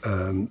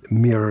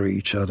mirror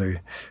each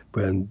other,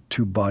 when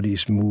two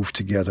bodies move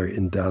together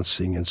in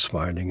dancing and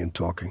smiling and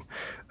talking.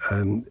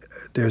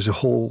 There's a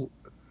whole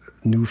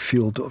new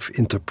field of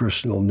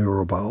interpersonal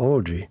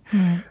neurobiology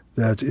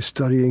that is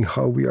studying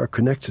how we are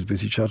connected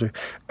with each other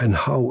and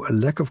how a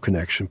lack of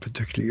connection,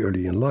 particularly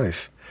early in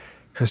life,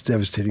 has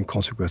devastating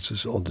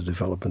consequences on the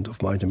development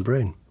of mind and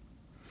brain.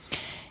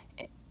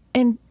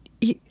 And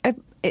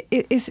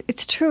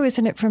it's true,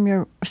 isn't it, from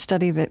your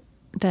study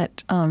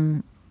that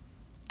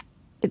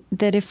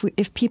that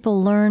if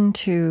people learn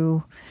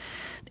to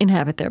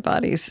inhabit their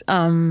bodies,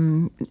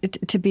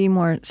 to be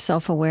more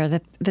self-aware,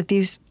 that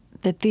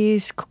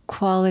these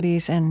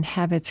qualities and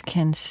habits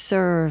can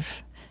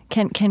serve,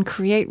 can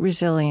create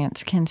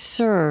resilience, can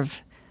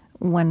serve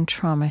when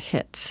trauma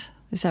hits.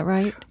 Is that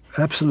right?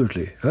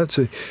 Absolutely.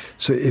 So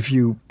if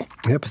you,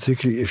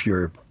 particularly if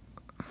you're,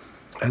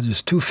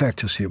 there's two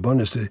factors here. One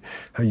is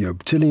your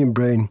reptilian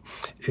brain.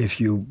 If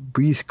you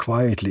breathe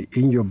quietly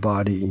in your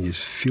body and you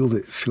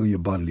feel your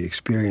bodily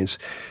experience,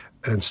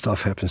 and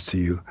stuff happens to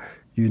you,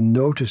 you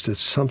notice that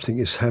something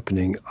is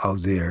happening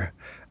out there,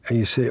 and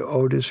you say,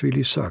 "Oh, this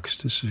really sucks.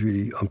 This is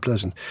really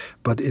unpleasant."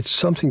 But it's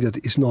something that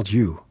is not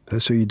you.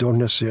 So you don't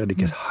necessarily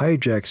get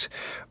hijacked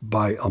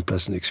by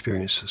unpleasant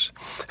experiences.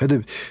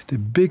 And the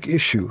big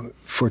issue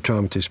for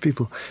traumatized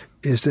people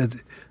is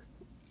that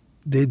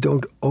they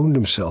don't own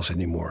themselves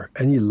anymore.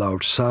 Any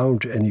loud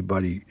sound,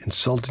 anybody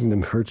insulting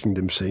them, hurting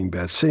them, saying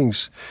bad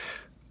things,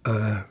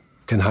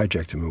 can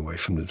hijack them away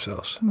from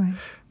themselves. Right.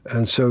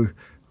 And so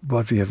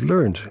what we have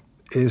learned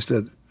is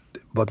that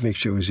what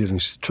makes you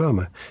resilient to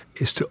trauma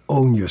is to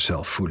own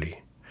yourself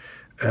fully.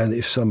 And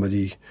if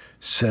somebody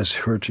says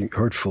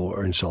hurtful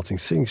or insulting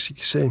things, you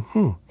can say,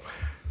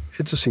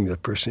 interesting,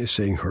 that person is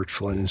saying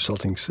hurtful and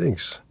insulting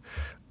things.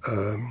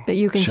 But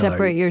you can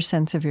separate your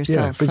sense of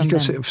yourself from them. Yeah,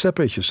 but you can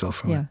separate yourself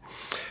from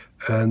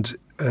it.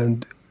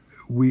 And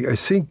we, I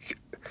think,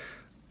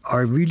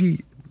 are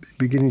really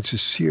beginning to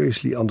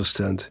seriously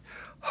understand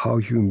how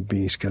human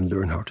beings can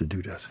learn how to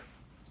do that.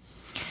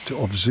 To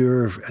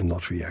observe and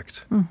not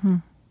react. Mm-hmm.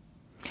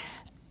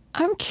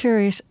 I'm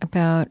curious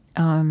about,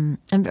 I'm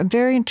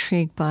very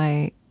intrigued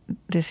by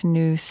this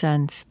new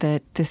sense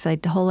that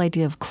the whole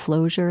idea of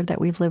closure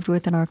that we've lived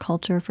with in our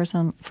culture for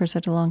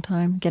such a long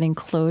time, getting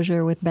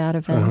closure with bad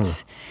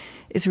events,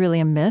 is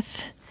really a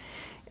myth.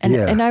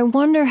 And I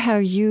wonder how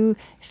you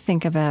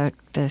think about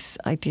this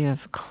idea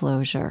of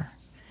closure.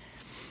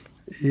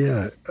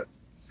 Yeah.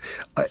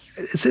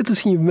 It's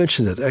interesting you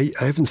mentioned that.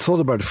 I haven't thought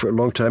about it for a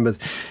long time, but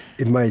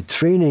in my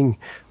training,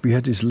 we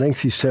had these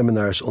lengthy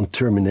seminars on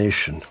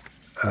termination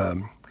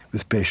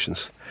with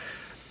patients.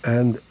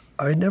 And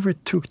I never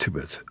took to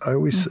it. I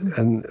always,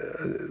 and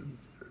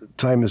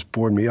time has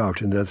borne me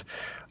out in that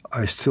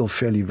I still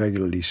fairly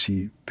regularly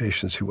see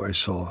patients who I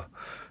saw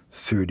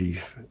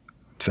 30,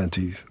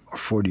 20, or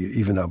 40,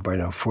 even now by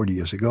now 40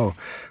 years ago,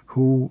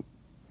 who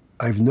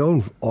I've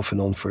known off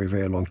and on for a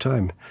very long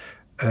time.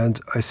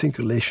 And I think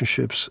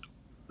relationships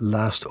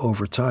last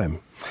over time.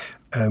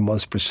 And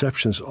one's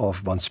perceptions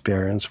of one's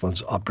parents,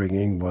 one's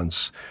upbringing,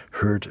 one's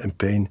hurt and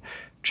pain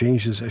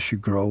changes as you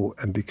grow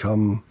and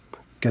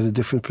get a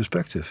different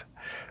perspective.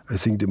 I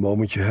think the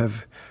moment you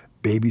have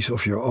babies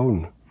of your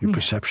own, your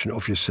perception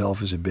of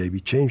yourself as a baby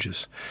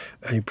changes,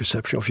 and your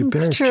perception of your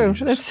parents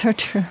changes. That's so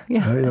true.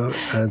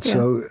 Yeah.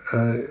 So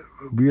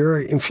we are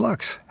in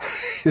flux.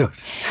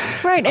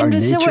 Right, our and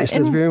nature is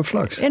that we're in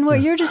flux. And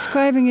what you're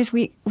describing is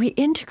we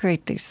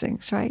integrate these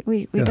things, right?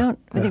 We don't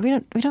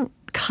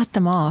cut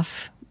them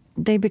off.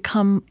 They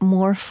become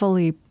more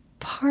fully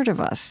part of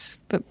us,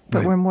 but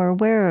right. We're more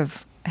aware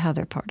of how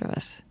they're part of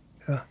us.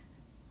 Yeah.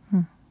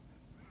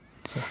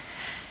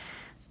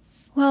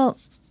 Well,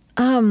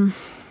 I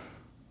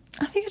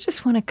think I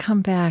just want to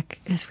come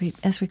back as we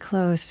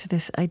close to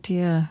this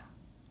idea.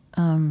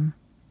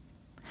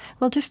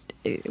 Just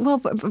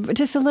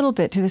a little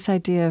bit to this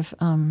idea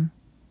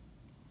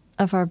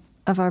of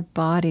our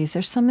bodies.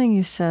 There's something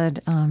you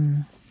said. Let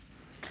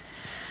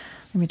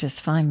me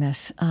just find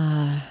this.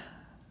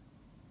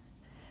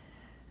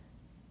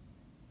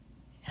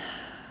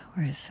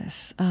 Where is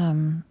this?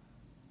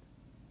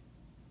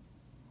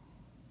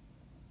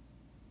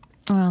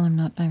 I'm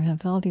not. I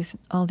have all these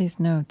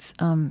notes.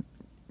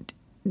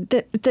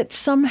 That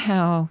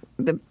somehow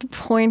the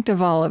point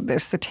of all of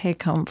this, the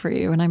take home for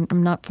you, and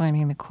I'm not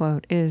finding the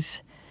quote,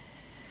 is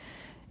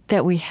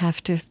that we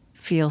have to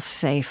feel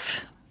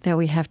safe. That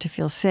we have to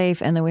feel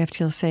safe, and that we have to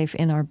feel safe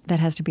in our. That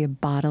has to be a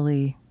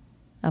bodily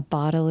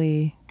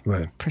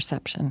right.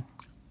 perception,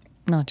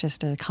 not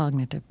just a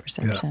cognitive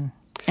perception. Yeah.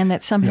 And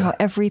that somehow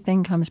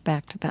everything comes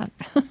back to that.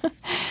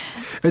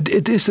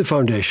 It is the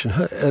foundation,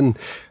 and.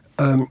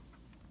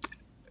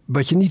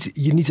 But you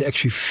need to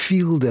actually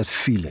feel that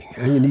feeling.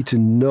 And you need to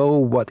know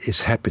what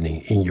is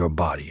happening in your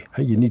body.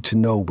 You need to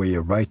know where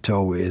your right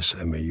toe is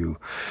and where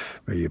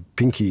your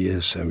pinky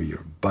is and where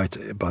your butt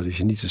is.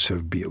 You need to sort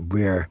of be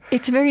aware.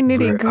 It's very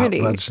nitty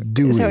gritty. What's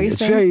doing. It's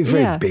saying?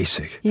 very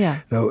basic. Yeah.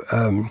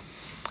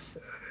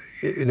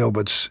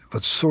 What's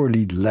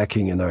sorely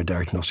lacking in our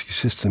diagnostic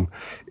system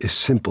is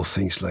simple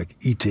things like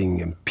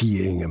eating and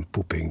peeing and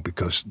pooping,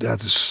 because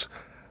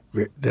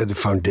they're the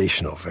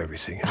foundation of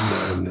everything,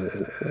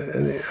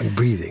 and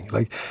breathing.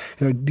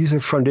 These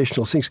are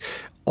foundational things,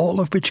 all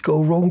of which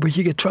go wrong, but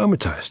you get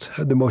traumatized.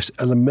 The most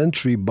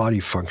elementary body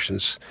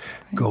functions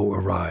go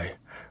awry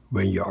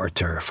when you are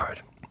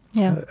terrified.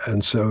 Yeah.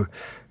 And so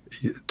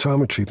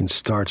trauma treatment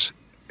starts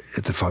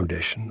at the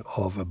foundation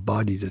of a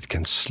body that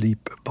can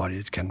sleep, a body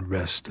that can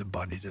rest, a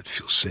body that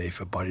feels safe,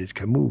 a body that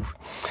can move.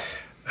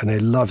 And I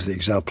love the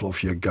example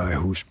of your guy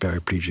who's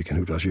paraplegic and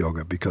who does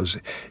yoga, because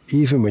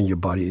even when your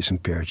body is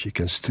impaired, you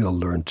can still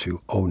learn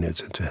to own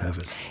it and to have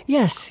it.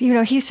 Yes.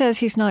 He says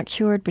he's not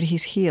cured, but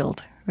he's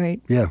healed,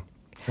 right? Yeah.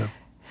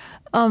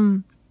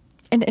 And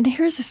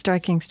here's a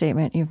striking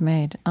statement you've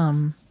made,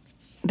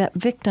 that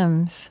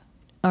victims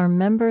are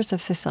members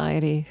of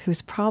society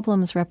whose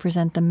problems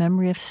represent the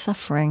memory of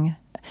suffering,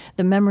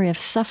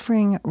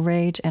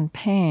 rage, and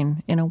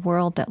pain in a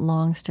world that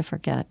longs to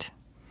forget.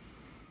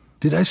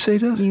 Did I say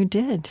that? You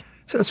did.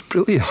 That's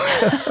brilliant.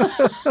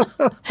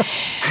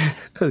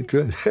 That's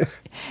great.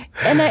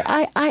 And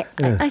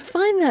I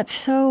find that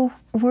so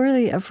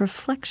worthy of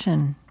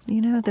reflection.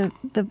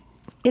 The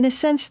in a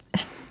sense,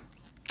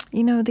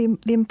 the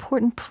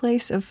important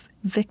place of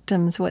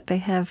victims, what they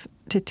have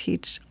to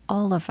teach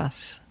all of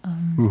us.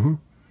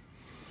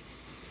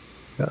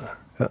 Yeah.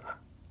 You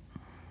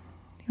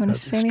want to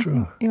say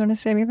anything? You want to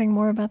say anything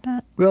more about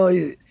that? Well,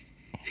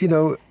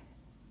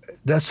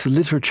 that's the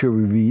literature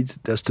we read,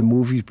 that's the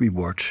movies we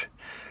watch,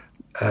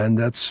 and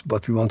that's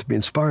what we want to be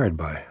inspired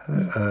by.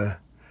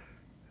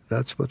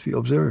 That's what we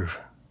observe,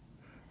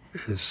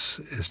 is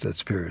that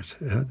spirit.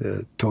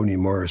 Toni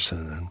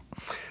Morrison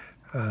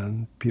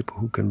and people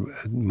who can,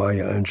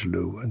 Maya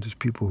Angelou, and there's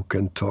people who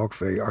can talk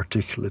very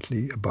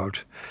articulately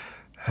about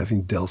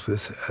having dealt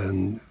with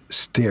and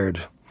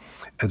stared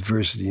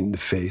adversity in the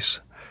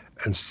face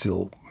and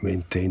still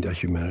maintain their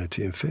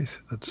humanity and faith.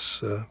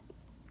 That's,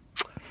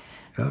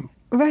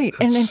 right,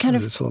 and then kind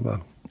of it's all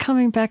about.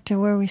 Coming back to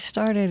where we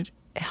started,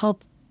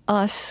 help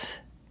us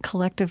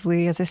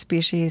collectively as a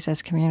species,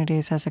 as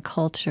communities, as a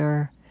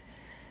culture,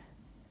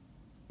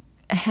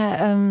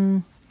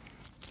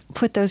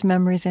 put those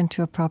memories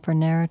into a proper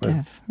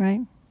narrative,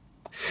 right?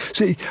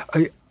 See,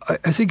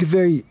 I think a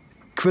very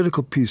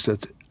critical piece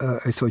that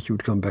I thought you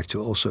would come back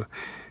to also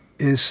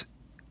is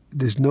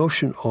this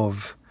notion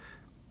of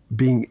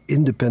being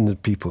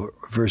independent people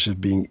versus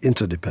being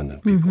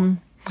interdependent people.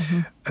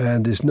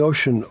 And this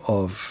notion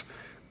of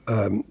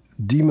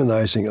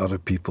demonizing other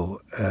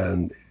people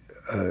and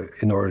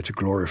in order to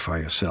glorify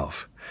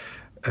yourself.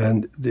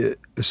 And the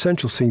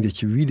essential thing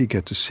that you really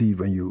get to see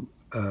when you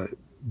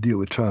deal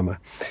with trauma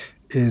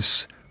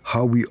is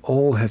how we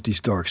all have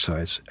these dark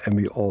sides and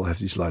we all have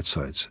these light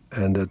sides,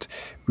 and that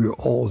we're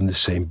all in the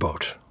same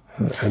boat,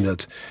 and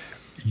that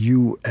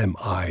you and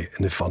I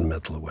in a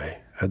fundamental way,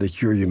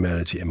 that your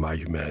humanity and my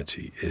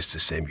humanity is the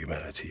same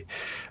humanity.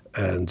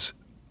 And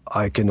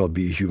I cannot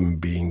be a human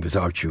being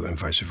without you and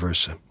vice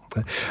versa.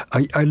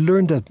 I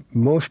learned that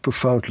most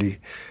profoundly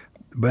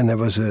when I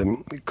was a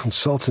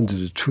consultant to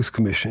the Truth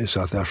Commission in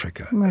South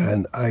Africa. Right.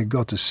 And I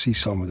got to see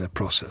some of that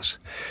process.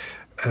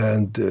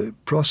 And the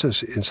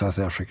process in South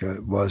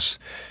Africa was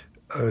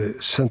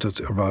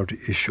centered around the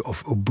issue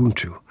of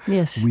Ubuntu.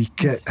 Yes.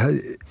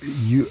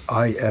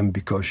 I am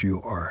because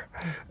you are.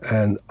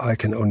 And I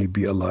can only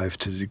be alive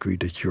to the degree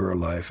that you're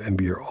alive. And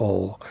we are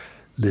all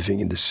living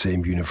in the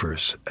same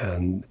universe.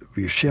 And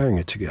we're sharing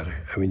it together.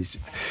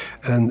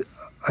 And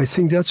I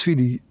think that's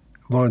really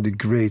one of the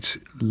great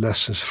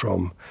lessons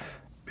from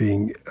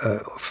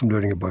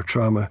learning about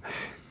trauma,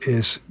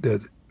 is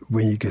that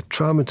when you get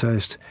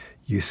traumatized,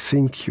 you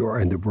think you are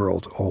in the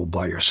world all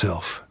by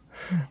yourself.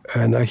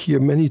 And I hear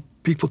many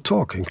people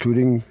talk,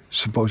 including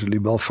supposedly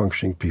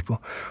well-functioning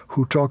people,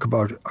 who talk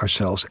about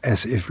ourselves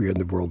as if we're in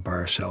the world by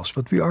ourselves,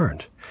 but we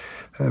aren't.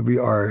 We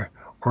are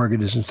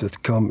organisms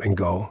that come and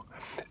go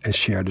and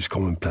share this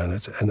common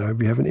planet, and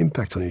we have an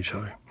impact on each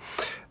other.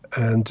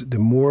 And the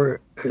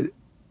more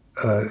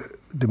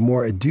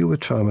I deal with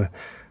trauma,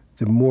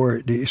 the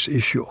more this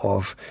issue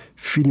of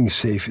feeling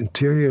safe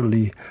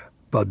interiorly,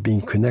 but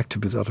being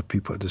connected with other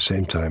people at the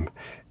same time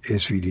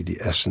is really the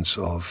essence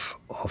of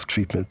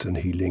treatment and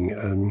healing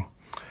and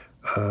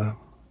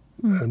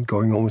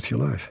going on with your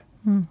life.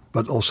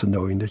 But also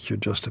knowing that you're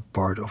just a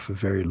part of a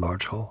very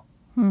large whole.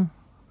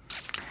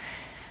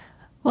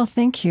 Well,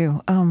 thank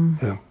you.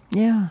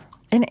 Yeah.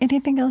 And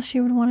anything else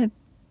you would want to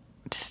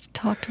just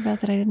talk about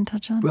that I didn't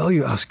touch on? Well,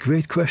 you ask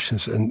great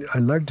questions, and I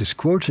like this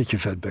quote that you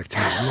fed back to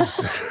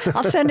me.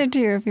 I'll send it to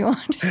you if you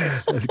want.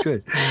 That's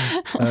great.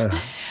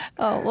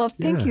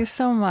 Thank you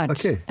so much.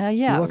 Okay.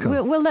 You're welcome.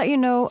 We'll let you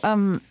know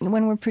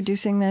when we're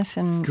producing this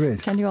and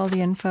great. Send you all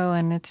the info,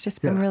 and it's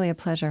just been really a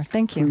pleasure.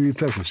 Thank you. Really a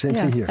pleasure. Same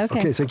thing here.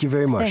 Okay, thank you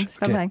very much. Thanks.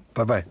 Bye-bye.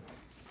 Bye-bye.